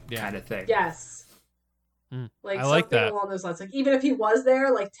him, kind of thing. Yes. I like that. Along those lines. Even if he was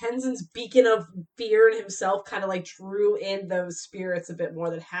there, Tenzin's beacon of fear in himself kind of drew in those spirits a bit more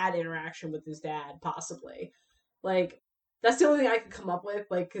that had interaction with his dad, possibly. That's the only thing I could come up with,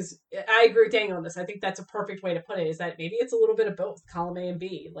 because I agree with Daniel on this. I think that's a perfect way to put it, is that maybe it's a little bit of both, column A and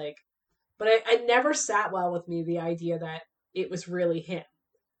B. But I never sat well with me the idea that it was really him.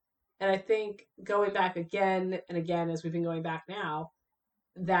 And I think going back again and again, as we've been going back now,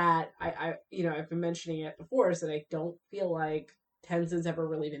 that I've been mentioning it before, is that I don't feel like Tenzin's ever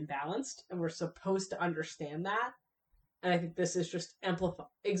really been balanced, and we're supposed to understand that. And I think this is just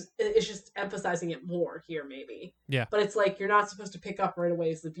it's just emphasizing it more here, maybe. Yeah. But it's you're not supposed to pick up right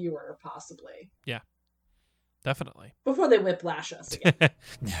away as the viewer, possibly. Yeah. Definitely. Before they whiplash us again.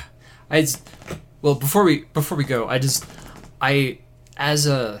 Yeah. Before we go, I as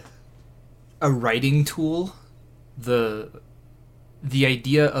a writing tool, the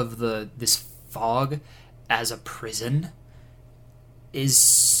idea of this fog as a prison is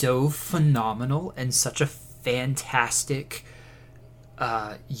so phenomenal and such a fantastic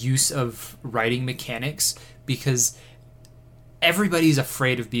use of writing mechanics, because everybody's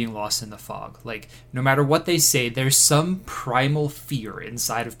afraid of being lost in the fog. No matter what they say, there's some primal fear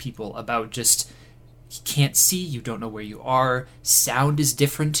inside of people about just, you can't see, you don't know where you are, sound is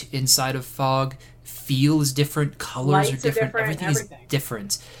different inside of fog, feels different, colors Lights are are different, different, everything everything. is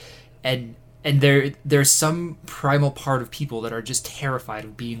different. And there's some primal part of people that are just terrified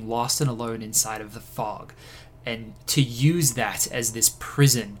of being lost and alone inside of the fog. And to use that as this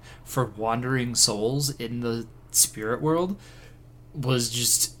prison for wandering souls in the spirit world was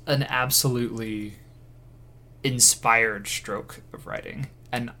just an absolutely inspired stroke of writing,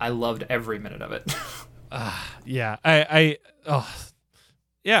 and I loved every minute of it. Yeah,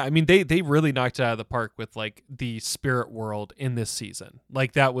 yeah, I mean they really knocked it out of the park with like the spirit world in this season.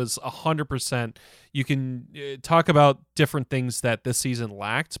 Like that was 100%. You can talk about different things that this season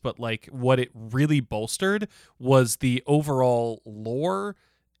lacked, but like what it really bolstered was the overall lore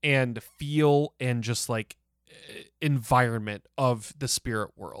and feel and just like environment of the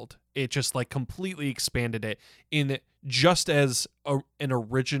spirit world. It just like completely expanded it in just as an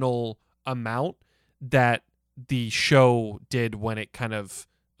original amount that the show did when it kind of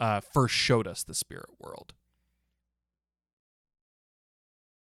first showed us the spirit world.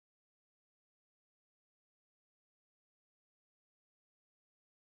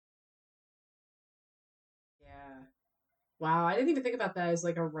 Yeah. Wow, I didn't even think about that as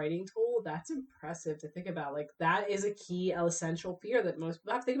like a writing tool. That's impressive to think about. Like that is a key essential fear that most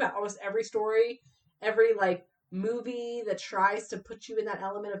people have to think about. Almost every story, every like movie that tries to put you in that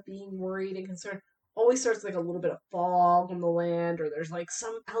element of being worried and concerned always starts like a little bit of fog on the land, or there's like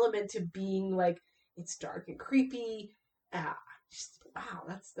some element to being like it's dark and creepy. Ah, just wow,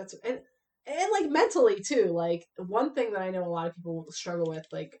 that's and like mentally too. Like one thing that I know a lot of people struggle with,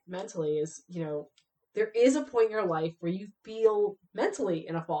 like mentally, is there is a point in your life where you feel mentally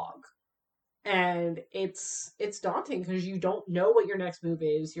in a fog, and it's daunting because you don't know what your next move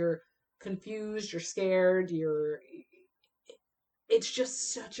is. You're confused, you're scared, it's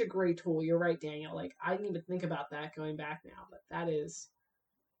just such a great tool. You're right, Daniel. Like I didn't even think about that going back now, but that is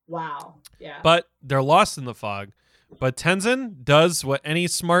wow. Yeah. But they're lost in the fog. But Tenzin does what any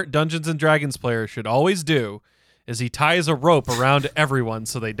smart Dungeons and Dragons player should always do, is he ties a rope around everyone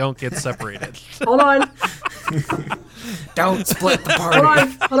so they don't get separated. Hold on. Don't split the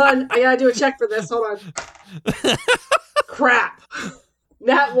party. Hold on. I gotta do a check for this. Hold on. Crap.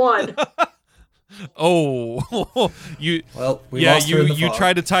 That one. Oh, you. Well, you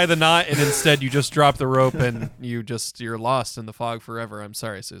tried to tie the knot and instead you just drop the rope and you're lost in the fog forever. I'm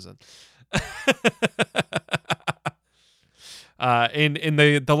sorry, Susan. In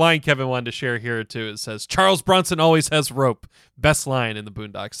the line Kevin wanted to share here too, it says Charles Bronson always has rope. Best line in the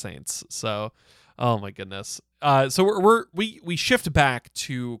Boondock Saints. So, oh my goodness. So we shift back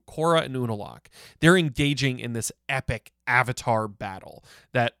to Korra and Unalaq. They're engaging in this epic Avatar battle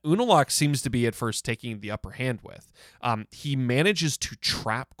that Unalaq seems to be at first taking the upper hand with. He manages to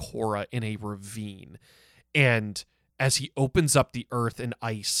trap Korra in a ravine, and as he opens up the earth and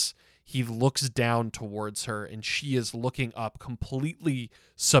ice, he looks down towards her, and she is looking up completely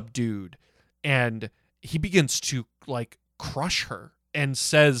subdued, and he begins to like crush her and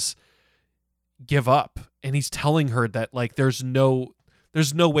says, give up. And he's telling her that like there's no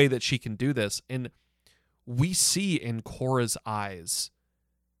way that she can do this. And we see in Korra's eyes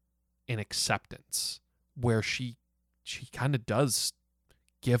an acceptance where she kind of does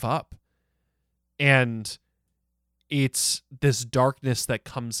give up. And it's this darkness that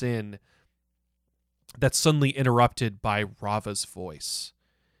comes in that's suddenly interrupted by Rava's voice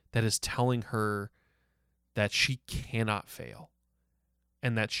that is telling her that she cannot fail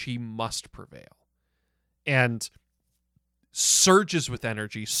and that she must prevail. And surges with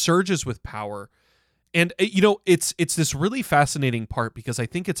energy, surges with power. And it's this really fascinating part because I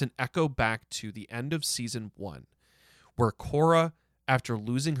think it's an echo back to the end of season 1, where Korra, after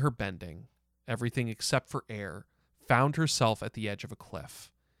losing her bending, everything except for air, found herself at the edge of a cliff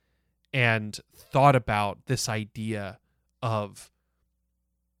and thought about this idea of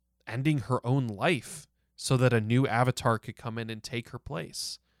ending her own life so that a new avatar could come in and take her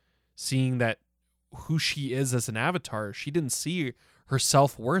place. Seeing that who she is as an avatar, she didn't see her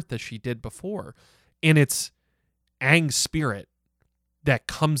self-worth as she did before. And it's Aang's spirit that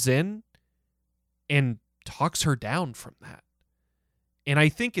comes in and talks her down from that. And I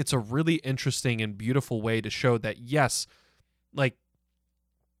think it's a really interesting and beautiful way to show that, yes, like,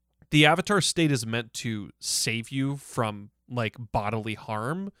 the avatar state is meant to save you from, like, bodily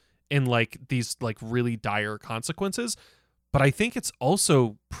harm and, like, these, like, really dire consequences. But I think it's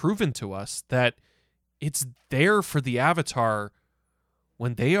also proven to us that it's there for the avatar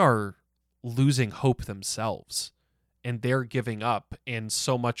when they are losing hope themselves and they're giving up, and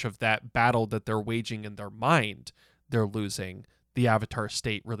so much of that battle that they're waging in their mind, they're losing. The avatar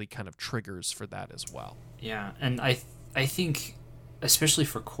state really kind of triggers for that as well. Yeah, and I think especially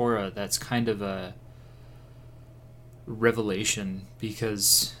for Korra, that's kind of a revelation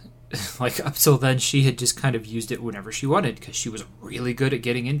because like up till then she had just kind of used it whenever she wanted because she was really good at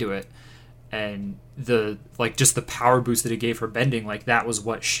getting into it, and the like just the power boost that it gave her bending, like that was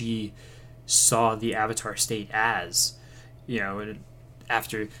what she saw the avatar state as, you know. And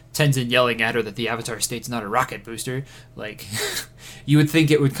after Tenzin yelling at her that the avatar state's not a rocket booster, like you would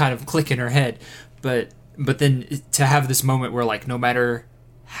think it would kind of click in her head, but then to have this moment where like no matter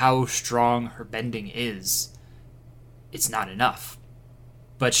how strong her bending is, it's not enough,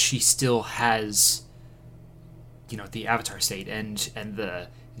 but she still has, you know, the avatar state and the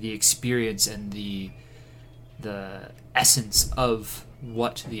experience and the essence of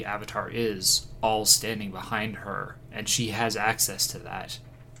what the avatar is all standing behind her, and she has access to that.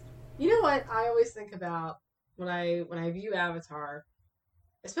 You know what I always think about when I view Avatar,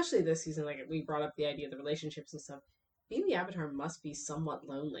 especially this season, like we brought up the idea of the relationships and stuff. Being the Avatar must be somewhat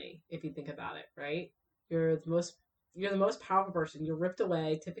lonely if you think about it, right? You're the most you're the most powerful person. You're ripped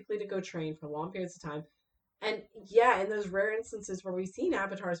away, typically to go train for long periods of time. And yeah, in those rare instances where we've seen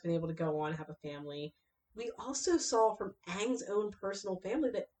avatars been able to go on, have a family, we also saw from Aang's own personal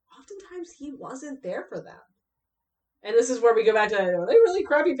family that oftentimes he wasn't there for them. And this is where we go back to, are they really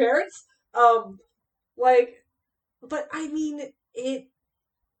crappy parents? Um, like, but I mean, it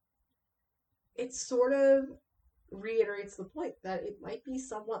sort of reiterates the point that it might be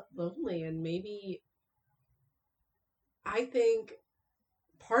somewhat lonely, and maybe I think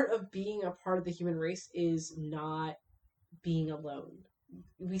part of being a part of the human race is not being alone.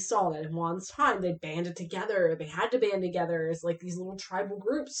 We saw that in Juan's time. They banded together. They had to band together as like these little tribal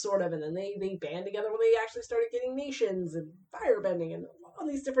groups, sort of, and then they band together when they actually started getting nations and firebending and all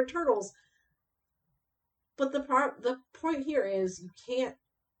these different turtles. But the point here is you can't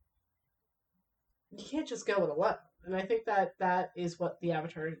just go it alone. And I think that is what the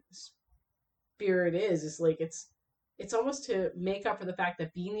Avatar spirit is like it's almost to make up for the fact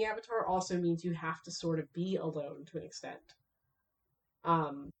that being the Avatar also means you have to sort of be alone to an extent.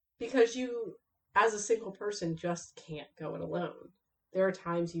 Because you, as a single person, just can't go it alone. There are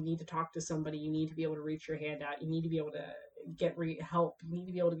times you need to talk to somebody, you need to be able to reach your hand out, you need to be able to get help, you need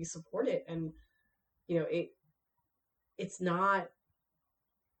to be able to be supported, and you know it's not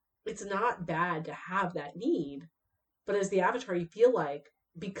bad to have that need, but as the Avatar, you feel like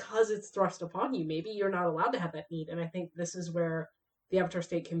because it's thrust upon you, maybe you're not allowed to have that need, and I think this is where the Avatar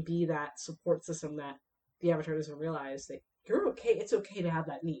state can be that support system that the Avatar doesn't realize that you're okay. It's okay to have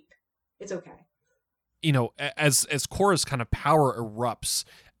that need. It's okay. You know, as Korra's kind of power erupts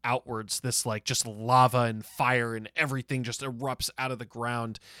outwards, this like just lava and fire and everything just erupts out of the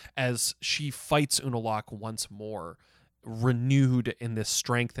ground as she fights Unalaq once more, renewed in this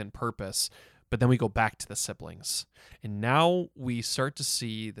strength and purpose. But then we go back to the siblings, and now we start to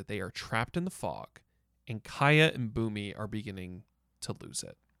see that they are trapped in the fog, and Kaya and Bumi are beginning to lose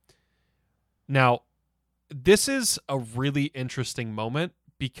it. Now, this is a really interesting moment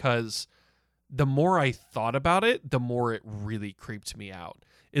because the more I thought about it, the more it really creeped me out.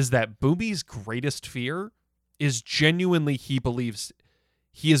 Is that Bumi's greatest fear is genuinely he believes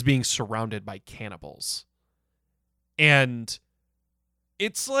he is being surrounded by cannibals. And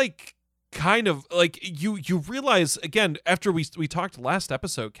it's like kind of like you realize again after we talked last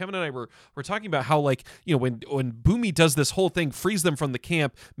episode, Kevin and I were talking about how like, you know, when Bumi does this whole thing, frees them from the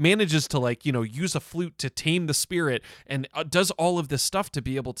camp, manages to like, you know, use a flute to tame the spirit, and does all of this stuff to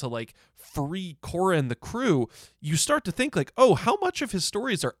be able to like free Korra and the crew, you start to think like, oh, how much of his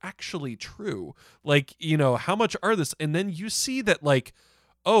stories are actually true? Like, you know, how much are this? And then you see that like,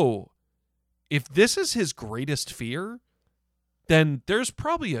 oh, if this is his greatest fear, then there's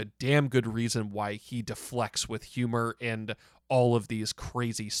probably a damn good reason why he deflects with humor and all of these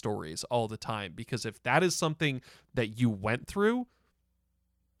crazy stories all the time. Because if that is something that you went through,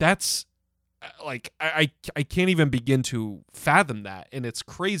 that's like, I can't even begin to fathom that. And it's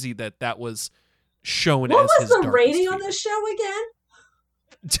crazy that that was shown what as his was the rating fear on this show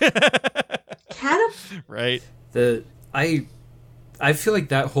again? Right. I feel like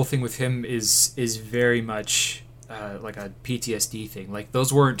that whole thing with him is very much like a PTSD thing. Like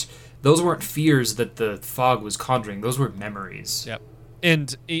those weren't fears that the fog was conjuring. Those were memories. Yep.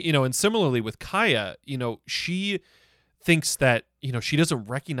 And you know, and similarly with Kaya, you know, she thinks that, you know, she doesn't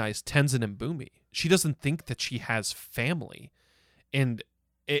recognize Tenzin and Bumi. She doesn't think that she has family. And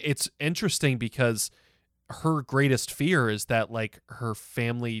it's interesting because her greatest fear is that like her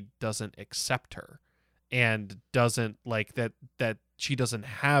family doesn't accept her and doesn't like that she doesn't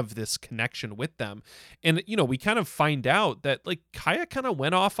have this connection with them. And, you know, we kind of find out that like Kaya kind of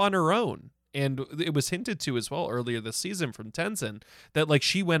went off on her own And it was hinted to as well earlier this season from Tenzin that like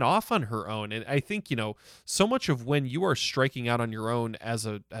she went off on her own. And I think, so much of when you are striking out on your own as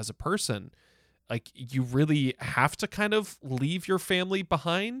a person, like you really have to kind of leave your family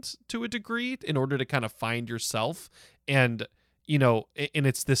behind to a degree in order to kind of find yourself. And, and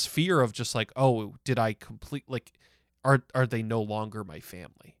it's this fear of just like, oh, did I complete, like, are they no longer my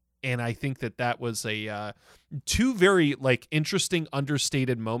family? And I think that was a two very like interesting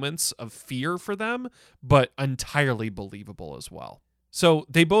understated moments of fear for them, but entirely believable as well. So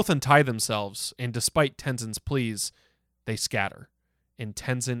they both untie themselves, and despite Tenzin's pleas, they scatter, and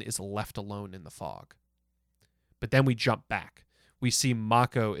Tenzin is left alone in the fog. But then we jump back. We see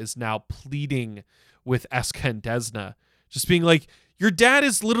Mako is now pleading with Eska and Desna, just being like, your dad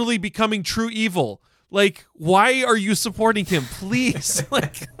is literally becoming true evil. Like, why are you supporting him? Please.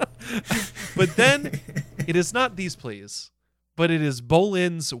 Like, but then it is not these pleas, but it is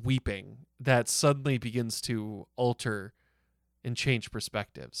Bolin's weeping that suddenly begins to alter and change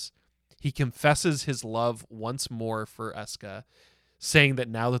perspectives. He confesses his love once more for Eska, saying that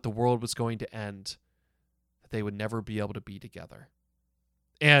now that the world was going to end, that they would never be able to be together.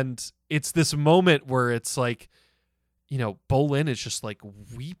 And it's this moment where it's like, Bolin is just like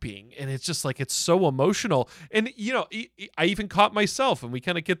weeping, and it's just like, it's so emotional. And, I even caught myself, and we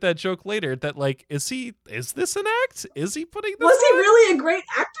kind of get that joke later that like, is this an act? Is he putting this Was he on? really a great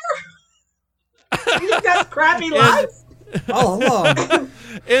actor? He just got crappy lines? All along.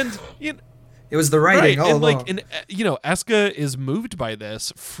 And, It was the writing all and along. like, and Eska is moved by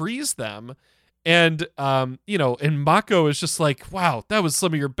this, frees them. And, and Mako is just like, wow, that was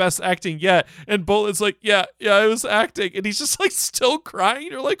some of your best acting yet. And Bolin's like, yeah, I was acting. And he's just like still crying.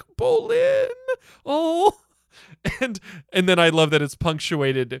 You're like, Bolin, oh. And then I love that it's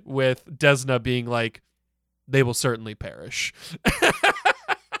punctuated with Desna being like, they will certainly perish.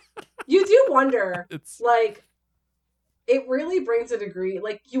 You do wonder, It's like, it really brings a degree.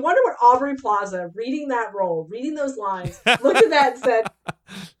 Like, you wonder what Aubrey Plaza, reading that role, reading those lines, looked at that and said,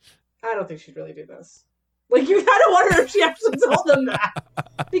 I don't think she'd really do this. Like, you kind of wonder if she actually told them that.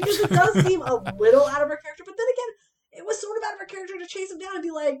 Because it does seem a little out of her character. But then again, it was sort of out of her character to chase him down and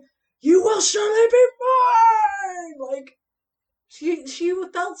be like, you will surely be mine! Like, she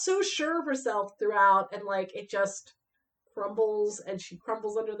felt so sure of herself throughout, and, like, it just crumbles, and she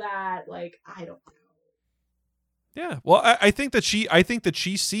crumbles under that. Like, I don't know. Yeah. Well, I think that she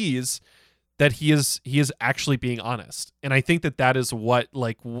sees that he is actually being honest. And I think that is what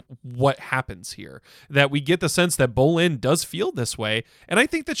what happens here, that we get the sense that Bolin does feel this way. And I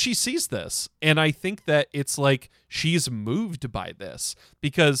think that she sees this, and I think that it's like she's moved by this,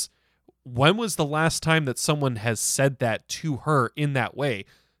 because when was the last time that someone has said that to her in that way?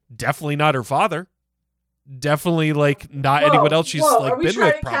 Definitely not her father. Definitely like not anyone else she's like been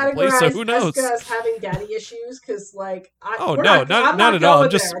with probably. So who knows? Eska as having daddy issues, because like not at all.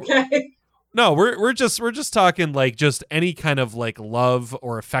 Just there, okay? No, we're just talking like just any kind of like love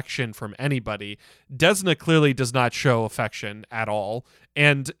or affection from anybody. Desna clearly does not show affection at all,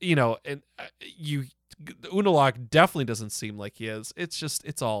 and Unalaq definitely doesn't seem like he is.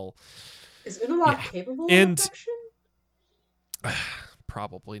 It's all. Is Unalaq capable of affection?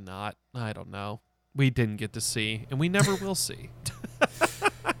 Probably not. I don't know. We didn't get to see, and we never will see.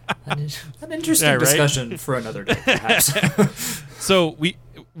 An interesting discussion for another day, perhaps. So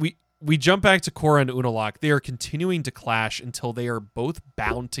we jump back to Korra and Unalaq. They are continuing to clash until they are both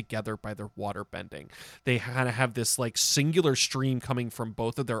bound together by their water bending. They kind of have this like singular stream coming from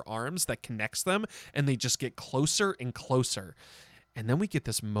both of their arms that connects them, and they just get closer and closer. And then we get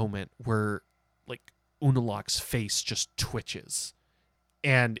this moment where like Unalaq's face just twitches,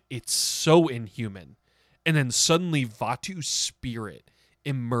 and it's so inhuman. And then suddenly Vatu's spirit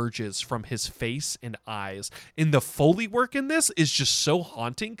emerges from his face and eyes. And the Foley work in this is just so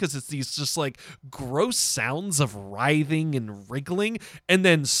haunting, because it's these just like gross sounds of writhing and wriggling. And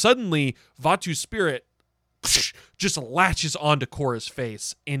then suddenly Vatu's spirit just latches onto Korra's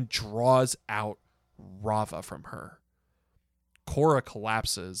face and draws out Rava from her. Korra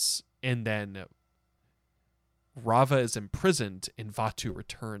collapses, and then Rava is imprisoned, and Vatu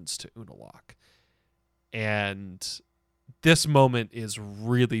returns to Unalaq. And this moment is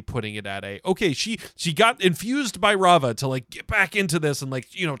really putting it at okay, she got infused by Rava to like get back into this and like,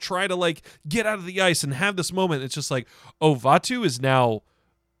 try to like get out of the ice and have this moment. It's just like, oh, Vatu is now,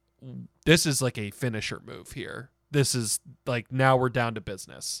 this is like a finisher move here. This is like, now we're down to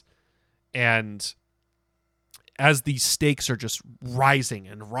business. And as these stakes are just rising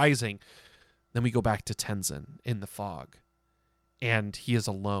and rising, then we go back to Tenzin in the fog, and he is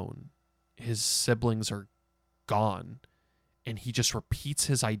alone. His siblings are gone, and he just repeats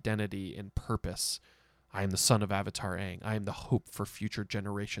his identity and purpose. I am the son of Avatar Aang. I am the hope for future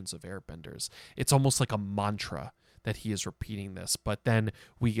generations of airbenders. It's almost like a mantra that he is repeating this, but then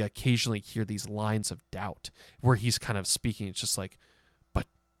we occasionally hear these lines of doubt where he's kind of speaking. It's just like,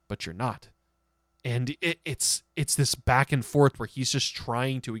 but you're not. And it's this back and forth where he's just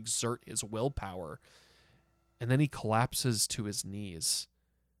trying to exert his willpower. And then he collapses to his knees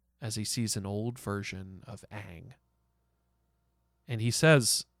as he sees an old version of Aang. And he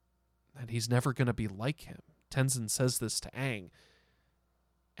says that he's never going to be like him. Tenzin says this to Aang.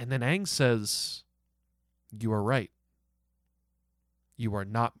 And then Aang says, you are right. You are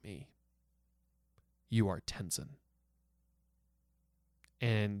not me. You are Tenzin.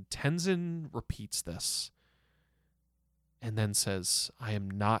 And Tenzin repeats this and then says, I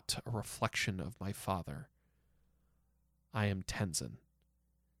am not a reflection of my father. I am Tenzin.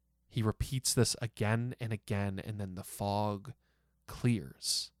 He repeats this again and again, and then the fog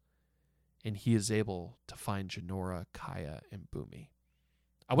clears, and he is able to find Jinora, Kaya, and Bumi.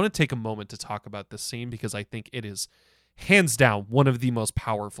 I want to take a moment to talk about this scene because I think it is hands down one of the most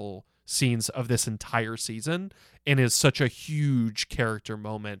powerful scenes of this entire season and is such a huge character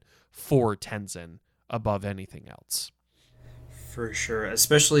moment for Tenzin above anything else. For sure,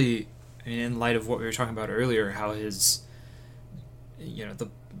 especially in light of what we were talking about earlier, how his, the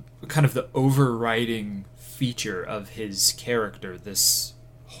kind of the overriding feature of his character, this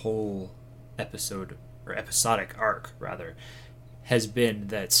whole episode, or episodic arc rather, has been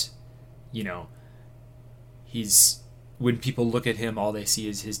that, he's, when people look at him, all they see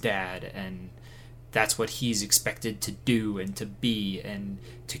is his dad, and that's what he's expected to do and to be and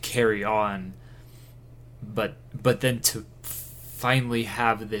to carry on. But then to finally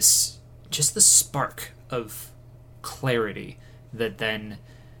have this, just the spark of clarity that then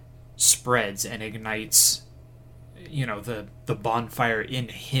spreads and ignites, the bonfire in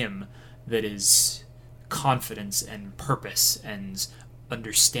him that is confidence and purpose and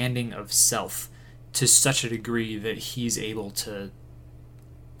understanding of self, to such a degree that he's able to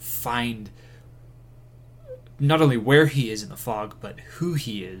find not only where he is in the fog, but who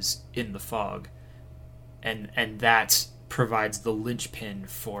he is in the fog. And that provides the linchpin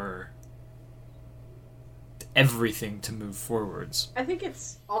for everything to move forwards. I think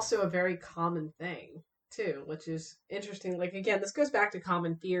it's also a very common thing, too, which is interesting. Like, again, this goes back to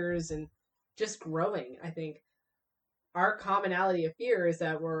common fears and just growing, I think. Our commonality of fear is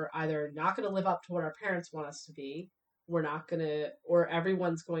that we're either not going to live up to what our parents want us to be, we're not going to, or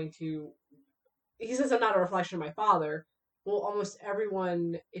everyone's going to, he says, I'm not a reflection of my father. Well, almost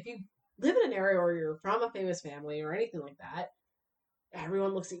everyone, if you live in an area or you're from a famous family or anything like that,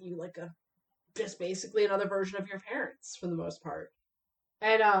 everyone looks at you like just basically another version of your parents for the most part.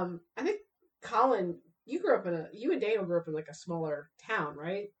 And I think, Colin, you and Daniel grew up in like a smaller town,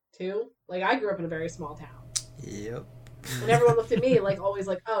 right? Too? Like, I grew up in a very small town. Yep. And everyone looked at me like, always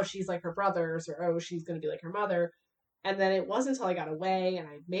like, oh, she's like her brothers, or oh, she's going to be like her mother. And then it wasn't until I got away and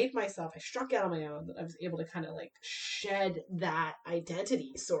I struck out on my own, that I was able to kind of like shed that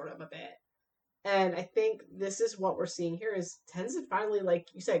identity sort of a bit. And I think this is what we're seeing here is Tenzin finally, like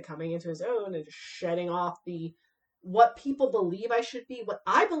you said, coming into his own and just shedding off what people believe I should be, what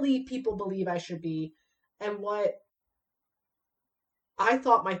I believe people believe I should be, and what I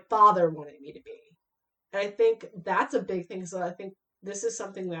thought my father wanted me to be. And I think that's a big thing. So I think this is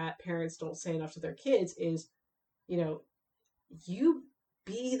something that parents don't say enough to their kids is, you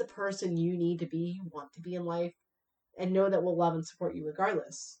be the person you need to be, you want to be in life, and know that we'll love and support you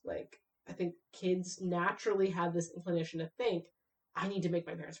regardless. Like, I think kids naturally have this inclination to think, I need to make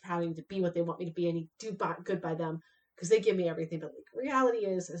my parents proud, I need to be what they want me to be, I need to do good by them, because they give me everything. But like, reality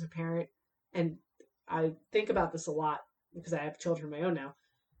is, as a parent, and I think about this a lot, because I have children of my own now,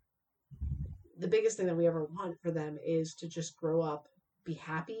 the biggest thing that we ever want for them is to just grow up, be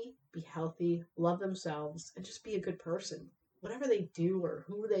happy, be healthy, love themselves, and just be a good person. Whatever they do or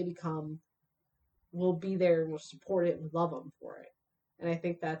who they become, we'll be there and we'll support it and love them for it. And I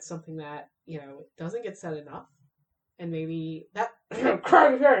think that's something that, doesn't get said enough. And maybe that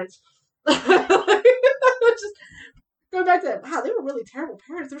crying parents. Just going back to, wow, they were really terrible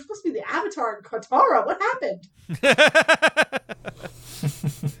parents. They were supposed to be the Avatar and Katara. What happened?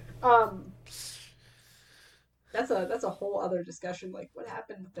 That's a whole other discussion. Like, what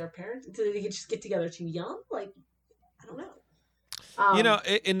happened with their parents? Did they just get together too young? Like, I don't know.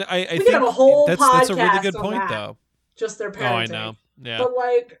 And I we think could have a whole that's a really podcast good on point, that. though. Just their parenting. Oh, I know. Yeah. But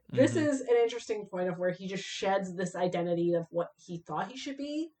like, this is an interesting point of where he just sheds this identity of what he thought he should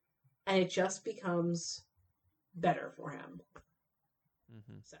be, and it just becomes better for him.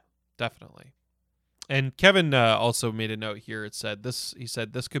 Mm-hmm. So definitely. And Kevin also made a note here. It said this. He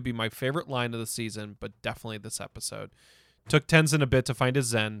said this could be my favorite line of the season, but definitely this episode. Took Tenzin a bit to find his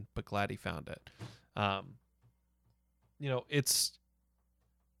zen, but glad he found it.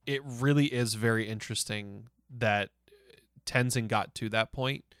 It really is very interesting that Tenzin got to that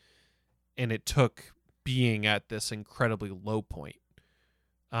point, and it took being at this incredibly low point.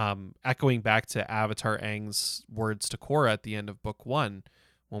 Echoing back to Avatar Aang's words to Korra at the end of book 1,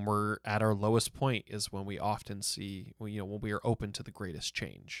 when we're at our lowest point is when we often see, when we are open to the greatest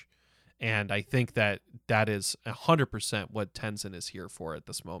change. And I think that is 100% what Tenzin is here for at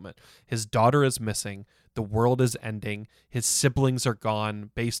this moment. His daughter is missing. The world is ending. His siblings are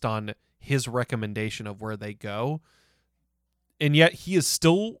gone based on his recommendation of where they go. And yet he is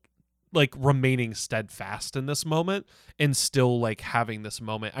still like remaining steadfast in this moment and still like having this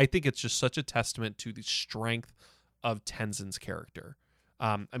moment. I think it's just such a testament to the strength of Tenzin's character.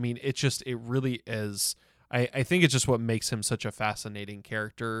 It really is. I think it's just what makes him such a fascinating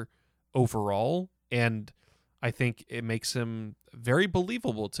character overall. And I think it makes him very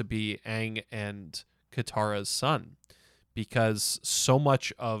believable to be Aang and Katara's son, because so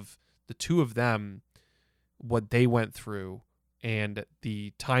much of the two of them, what they went through and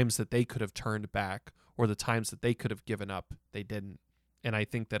the times that they could have turned back or the times that they could have given up, they didn't. And I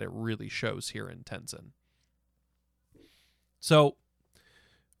think that it really shows here in Tenzin. So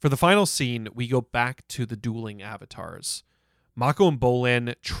for the final scene, we go back to the dueling avatars. Mako and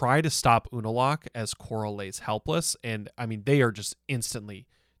Bolin try to stop Unalaq as Korra lays helpless, and they are just instantly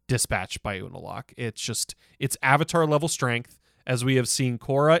dispatched by Unalaq. It's avatar level strength, as we have seen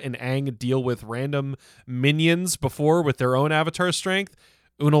Korra and Aang deal with random minions before with their own avatar strength.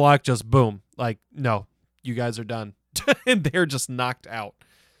 Unalaq just boom, like, no, you guys are done. And they're just knocked out.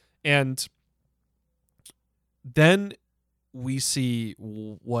 And then we see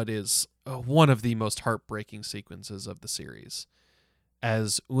what is one of the most heartbreaking sequences of the series,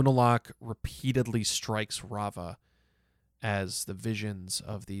 as Unalaq repeatedly strikes Rava as the visions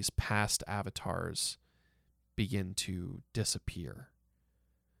of these past avatars begin to disappear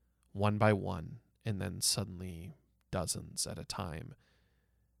one by one, and then suddenly dozens at a time,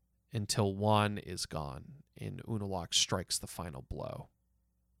 until one is gone and Unalaq strikes the final blow.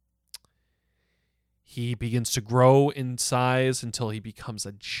 He begins to grow in size until he becomes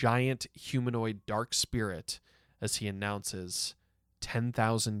a giant humanoid dark spirit as he announces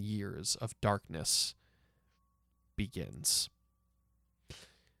 10,000 years of darkness begins.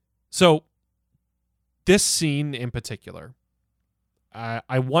 So this scene in particular,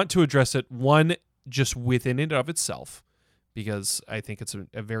 I want to address it, one, just within and of itself, because I think it's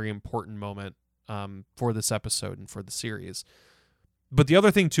a very important moment for this episode and for the series. But the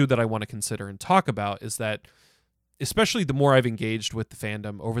other thing, too, that I want to consider and talk about is that, especially the more I've engaged with the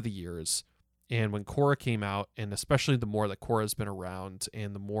fandom over the years, and when Korra came out, and especially the more that Korra's been around,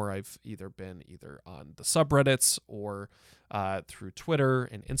 and the more I've been on the subreddits or through Twitter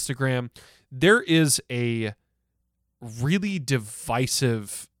and Instagram, there is a really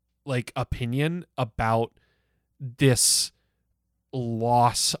divisive opinion about this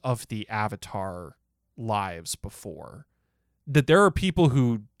loss of the Avatar lives before. That there are people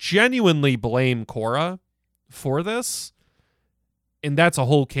who genuinely blame Korra for this, and that's a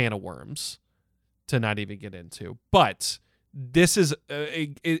whole can of worms to not even get into. But this is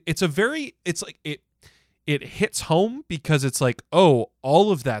it hits home, because it's like, oh,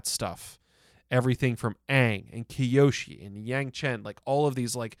 all of that stuff, everything from Aang and Kyoshi and Yang Chen, like all of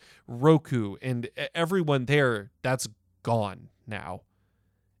these, like Roku and everyone there, that's gone now.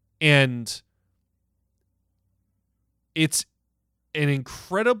 And it's an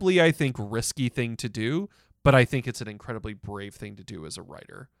incredibly, I think, risky thing to do, but I think it's an incredibly brave thing to do as a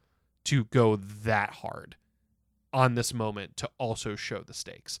writer, to go that hard on this moment to also show the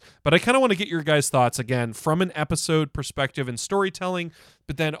stakes. But I kind of want to get your guys' thoughts, again, from an episode perspective and storytelling,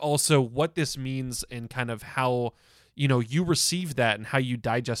 but then also what this means and kind of how, you received that and how you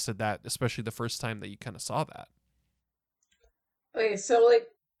digested that, especially the first time that you kind of saw that. Okay, so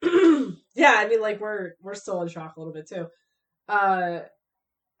yeah, we're still in shock a little bit too. I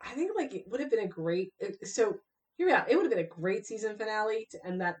think it would have been a great. So hear me out. It would have been a great season finale to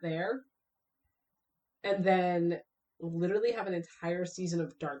end that there, and then literally have an entire season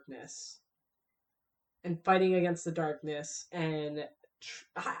of darkness and fighting against the darkness. And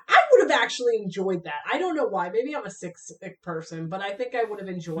I would have actually enjoyed that. I don't know why. Maybe I'm a sick person, but I think I would have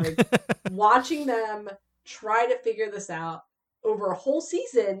enjoyed watching them try to figure this out over a whole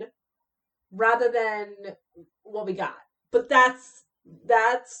season rather than what we got. But that's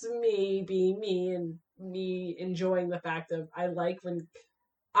me being me, and me enjoying the fact of I like when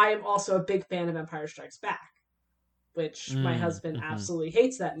I am also a big fan of Empire Strikes Back, which my husband absolutely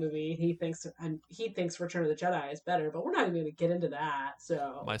hates that movie. He thinks Return of the Jedi is better, but we're not even going to get into that.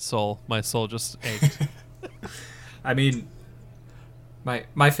 So My soul just ached. I mean,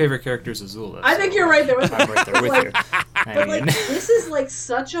 my favorite character is Azula. I think you're right there with I'm right there with you. But like, this is like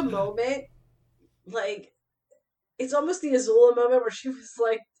such a moment. Like, it's almost the Azula moment where she was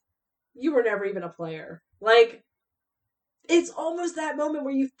like, "You were never even a player." Like, it's almost that moment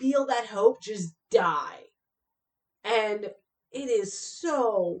where you feel that hope just die. And it is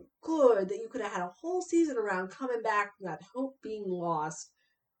so good that you could have had a whole season around coming back from that hope being lost,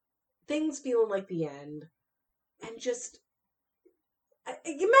 things feeling like the end, and just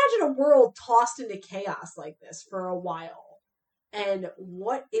imagine a world tossed into chaos like this for a while, and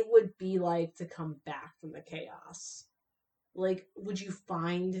what it would be like to come back from the chaos. Like, would you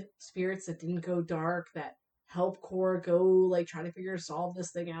find spirits that didn't go dark that help Korra go like try to solve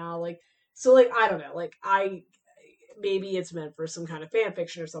this thing out? Like, so like I don't know, like maybe it's meant for some kind of fan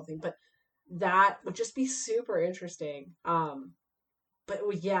fiction or something, but that would just be super interesting. But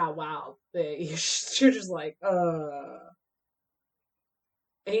yeah, wow, you're just like, I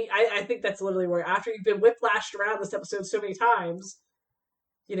think that's literally where after you've been whiplashed around this episode so many times,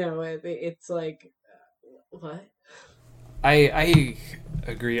 it's like, what? I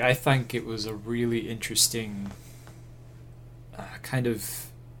agree. I think it was a really interesting kind of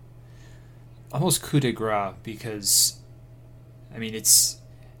almost coup de grace because, I mean, it's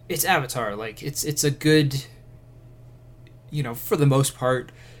Avatar. Like it's a good, for the most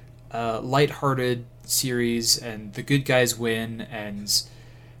part, lighthearted series, and the good guys win,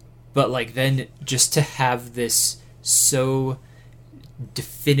 but like then just to have this so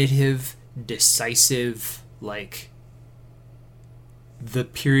definitive, decisive, like the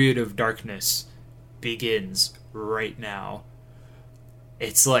period of darkness begins right now.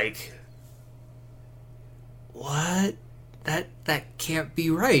 It's like, what? That can't be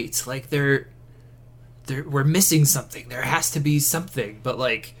right. Like we're missing something. There has to be something. But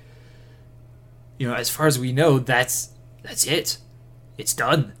like, as far as we know, that's it. It's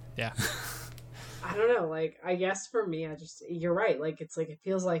done. Yeah. I don't know. Like, I guess for me, you're right. Like, it's like, it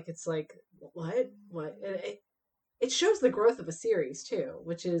feels like it's like, what? It shows the growth of a series too,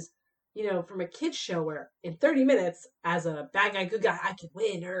 which is, from a kid's show where in 30 minutes, as a bad guy, good guy, I can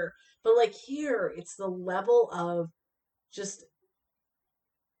win her. But like here, it's the level of just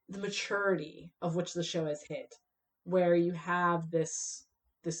the maturity of which the show has hit, where you have this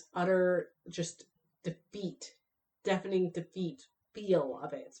utter just defeat, deafening defeat feel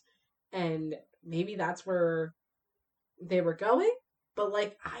of it. And maybe that's where they were going. But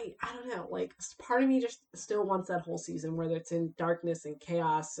like I don't know, like part of me just still wants that whole season where it's in darkness and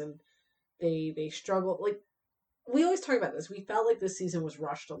chaos and they struggle. Like, we always talk about this. We felt like this season was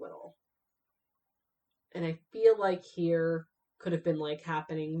rushed a little. And I feel like here could have been like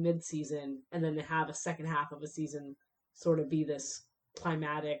happening mid-season, and then to have a second half of a season sort of be this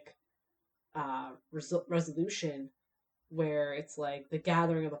climatic resolution where it's like the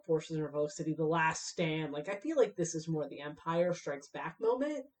gathering of the forces in Revoke City, the last stand. Like, I feel like this is more the Empire Strikes Back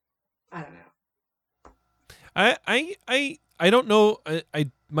moment. I don't know. I don't know.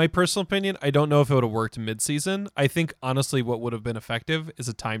 My personal opinion, I don't know if it would have worked mid-season. I think honestly, what would have been effective is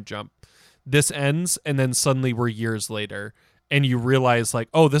a time jump. This ends, and then suddenly we're years later, and you realize like,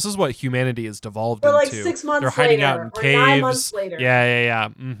 oh, this is what humanity has devolved Or like into. 6 months They're hiding later, out in or caves. 9 months later. Yeah.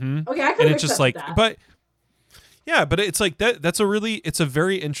 Mm-hmm. Okay, I could And have it's just accepted like, that. but yeah, but it's like it's a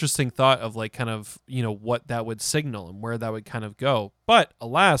very interesting thought of like kind of, what that would signal and where that would kind of go. But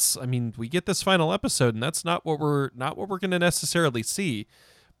alas, I mean, we get this final episode, and that's not what we're going to necessarily see.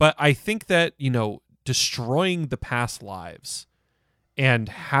 But I think that, destroying the past lives and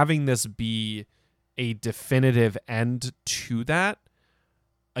having this be a definitive end to that,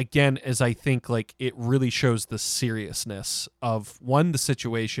 again, is I think like it really shows the seriousness of, one, the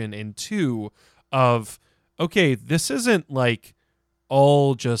situation, and two, of, okay, this isn't like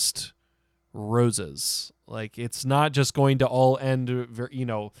all just roses. Like, it's not just going to all end,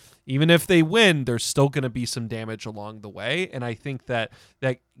 even if they win, there's still going to be some damage along the way. And I think that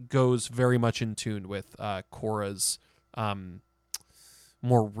goes very much in tune with Korra's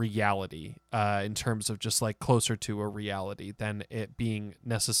more reality in terms of just like closer to a reality than it being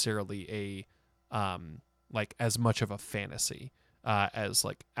necessarily a like as much of a fantasy as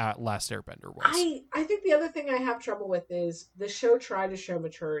like Last Airbender was. I think the other thing I have trouble with is the show tried to show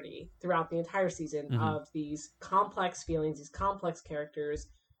maturity throughout the entire season of these complex feelings, these complex characters.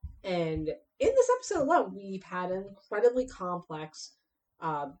 And in this episode alone, we've had incredibly complex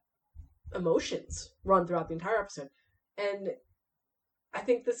emotions run throughout the entire episode. And I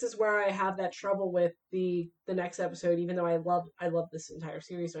think this is where I have that trouble with the next episode, even though I love this entire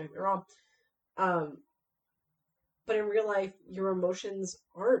series, don't get me wrong. Um, but in real life, your emotions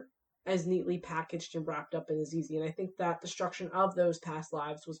aren't as neatly packaged and wrapped up and as easy. And I think that destruction of those past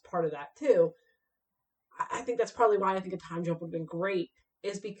lives was part of that too. I think that's probably why I think a time jump would have been great,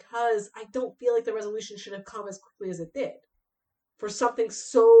 is because I don't feel like the resolution should have come as quickly as it did. For something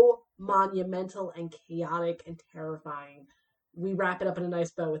so monumental and chaotic and terrifying, we wrap it up in a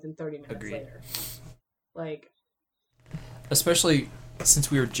nice bow within 30 minutes Agreed. later. Like, Especially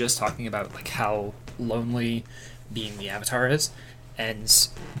since we were just talking about like how lonely being the Avatar is, and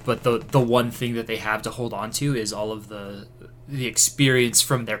but the one thing that they have to hold on to is all of the experience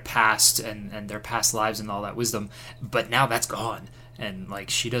from their past and their past lives and all that wisdom. But now that's gone, and like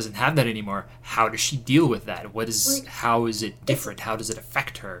she doesn't have that anymore. How does she deal with that? What is Like, how is it different? How does it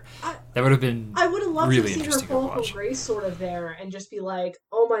affect her? I- That would have been I would have loved really to see her interesting to fall from watch. grace sort of there and just be like,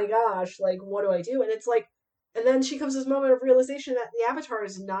 oh my gosh, like, what do I do? And it's like, and then she comes to this moment of realization that the Avatar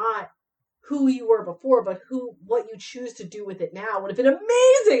is not who you were before, but what you choose to do with it now would have been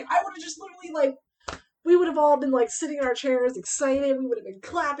amazing. I would have just literally, like, we would have all been, like, sitting in our chairs excited. We would have been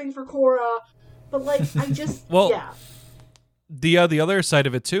clapping for Korra. But, like, I just, Well, yeah. The other side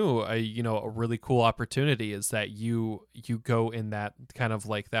of it too, a really cool opportunity is that you go in that kind of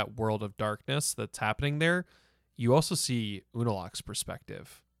like that world of darkness that's happening there. You also see Unalaq's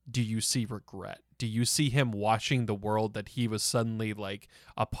perspective. Do you see regret? Do you see him watching the world that he was suddenly like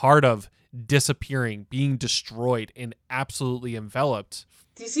a part of disappearing, being destroyed, and absolutely enveloped?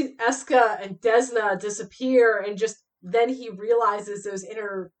 Do you see Eska and Desna disappear and just then he realizes those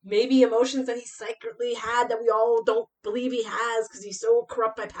inner maybe emotions that he secretly had that we all don't believe he has because he's so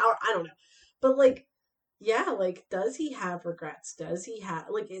corrupt by power? I don't know. But like, yeah, like, does he have regrets? Does he have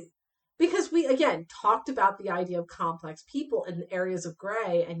because we again talked about the idea of complex people in areas of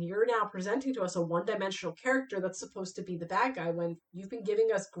gray, and you're now presenting to us a one-dimensional character that's supposed to be the bad guy when you've been giving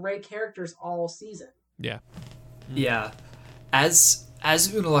us gray characters all season. Yeah. Yeah, as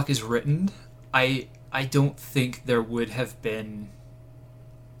Unalaq is written, I don't think there would have been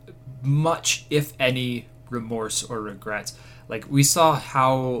much, if any, remorse or regret. Like, we saw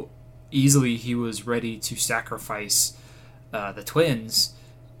how easily he was ready to sacrifice the twins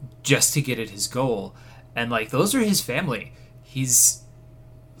just to get at his goal, and like those are his family. He's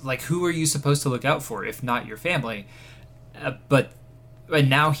like, who are you supposed to look out for if not your family? But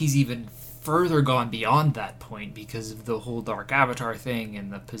now he's even further gone beyond that point because of the whole Dark Avatar thing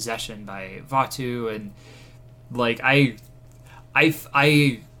and the possession by Vatu, and like I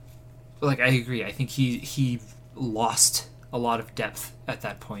agree. I think he lost a lot of depth at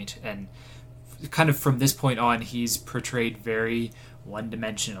that point, and kind of from this point on, he's portrayed very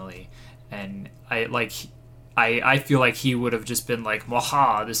one-dimensionally, and I feel like he would have just been like,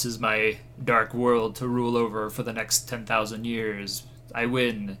 "Waha! This is my dark world to rule over for the next 10,000 years. I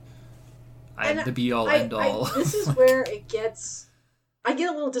win. I'm And the be-all, end-all." This is where I get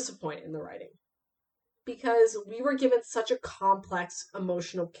a little disappointed in the writing. Because we were given such a complex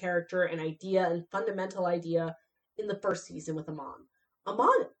emotional character and idea and fundamental idea in the first season with Amon.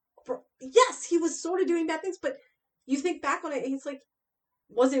 Amon, yes, he was sort of doing bad things, but you think back on it, he's like,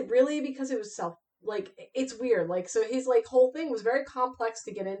 was it really because it was it's weird. Like, so his like whole thing was very complex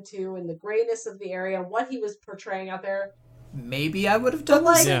to get into, and the grayness of the area, what he was portraying out there. Maybe I would have done But,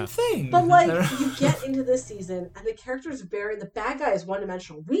 the like- same thing. But like, you get into this season, and the character's the bad guy is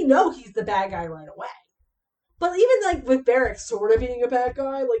one-dimensional. We know he's the bad guy right away. But even like with Barrick sort of being a bad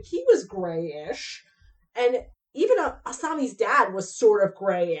guy, like he was grayish, and even Asami's dad was sort of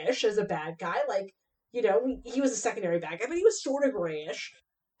grayish as a bad guy. Like, he was a secondary bad guy, but he was sort of grayish.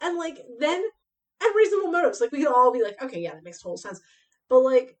 And like then, and reasonable motives. Like we could all be like, okay, yeah, that makes total sense. But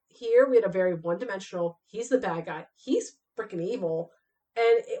like here, we had a very one-dimensional. He's the bad guy. He's freaking evil,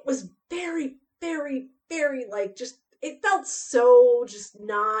 and it was very, very, very like just. It felt so just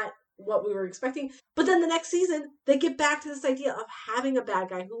not what we were expecting. But then the next season, they get back to this idea of having a bad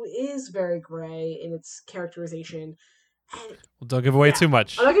guy who is very gray in its characterization. And Well, don't give away Yeah. too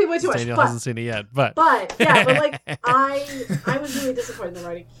much. I'm not giving away too much, Daniel but- hasn't seen it yet, but yeah, but like I was really disappointed in the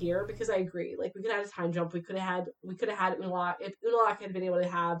writing here because I agree. Like we could have had a time jump. We could have had Unalaq. If Unalaq had been able to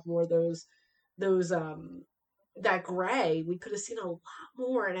have more of those that gray, we could have seen a lot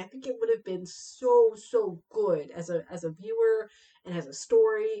more, and I think it would have been so good as a viewer and as a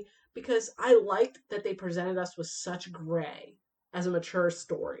story, because I liked that they presented us with such gray as a mature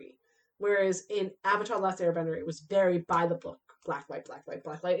story. Whereas in Avatar: The Last Airbender, it was very by the book. Black light, black light,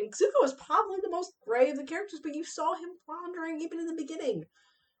 black light. And Zuko was probably the most gray of the characters, but you saw him floundering even in the beginning.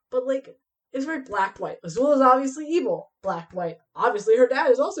 But like, It's very black-white. Azula's obviously evil. Black-white. Obviously her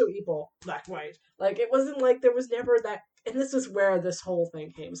dad is also evil. Black-white. Like, it wasn't like there was never that... And this is where this whole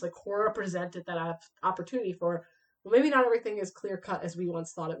thing came. It's like Korra presented that opportunity for, well, maybe not everything is clear-cut as we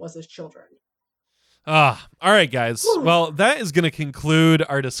once thought it was as children. All right, guys. Well, that is going to conclude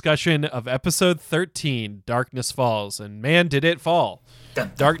our discussion of episode 13, Darkness Falls. And man, did it fall.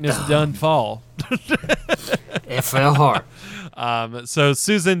 Darkness done fall. It fell hard. So,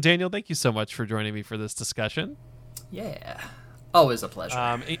 Susan, Daniel, thank you so much for joining me for this discussion. Yeah. Always a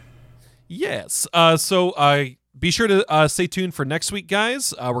pleasure. Yes. Be sure to stay tuned for next week,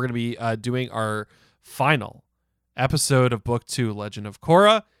 guys. We're going to be doing our final episode of Book 2, Legend of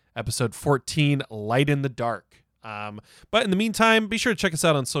Korra, episode 14, Light in the Dark. But in the meantime, be sure to check us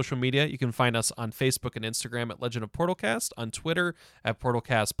out on social media. You can find us on Facebook and Instagram at Legend of Portalcast, on Twitter at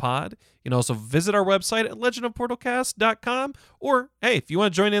PortalcastPod. You can also visit our website at legendofportalcast.com. Or, hey, if you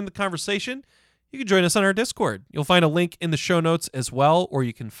want to join in the conversation, you can join us on our Discord. You'll find a link in the show notes as well, or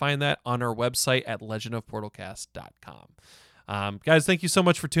you can find that on our website at legendofportalcast.com. Guys, thank you so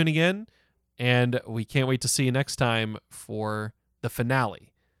much for tuning in, and we can't wait to see you next time for the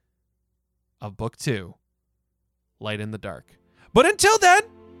finale of Book 2, Light in the Dark. But until then,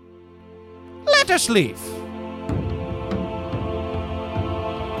 let us leave.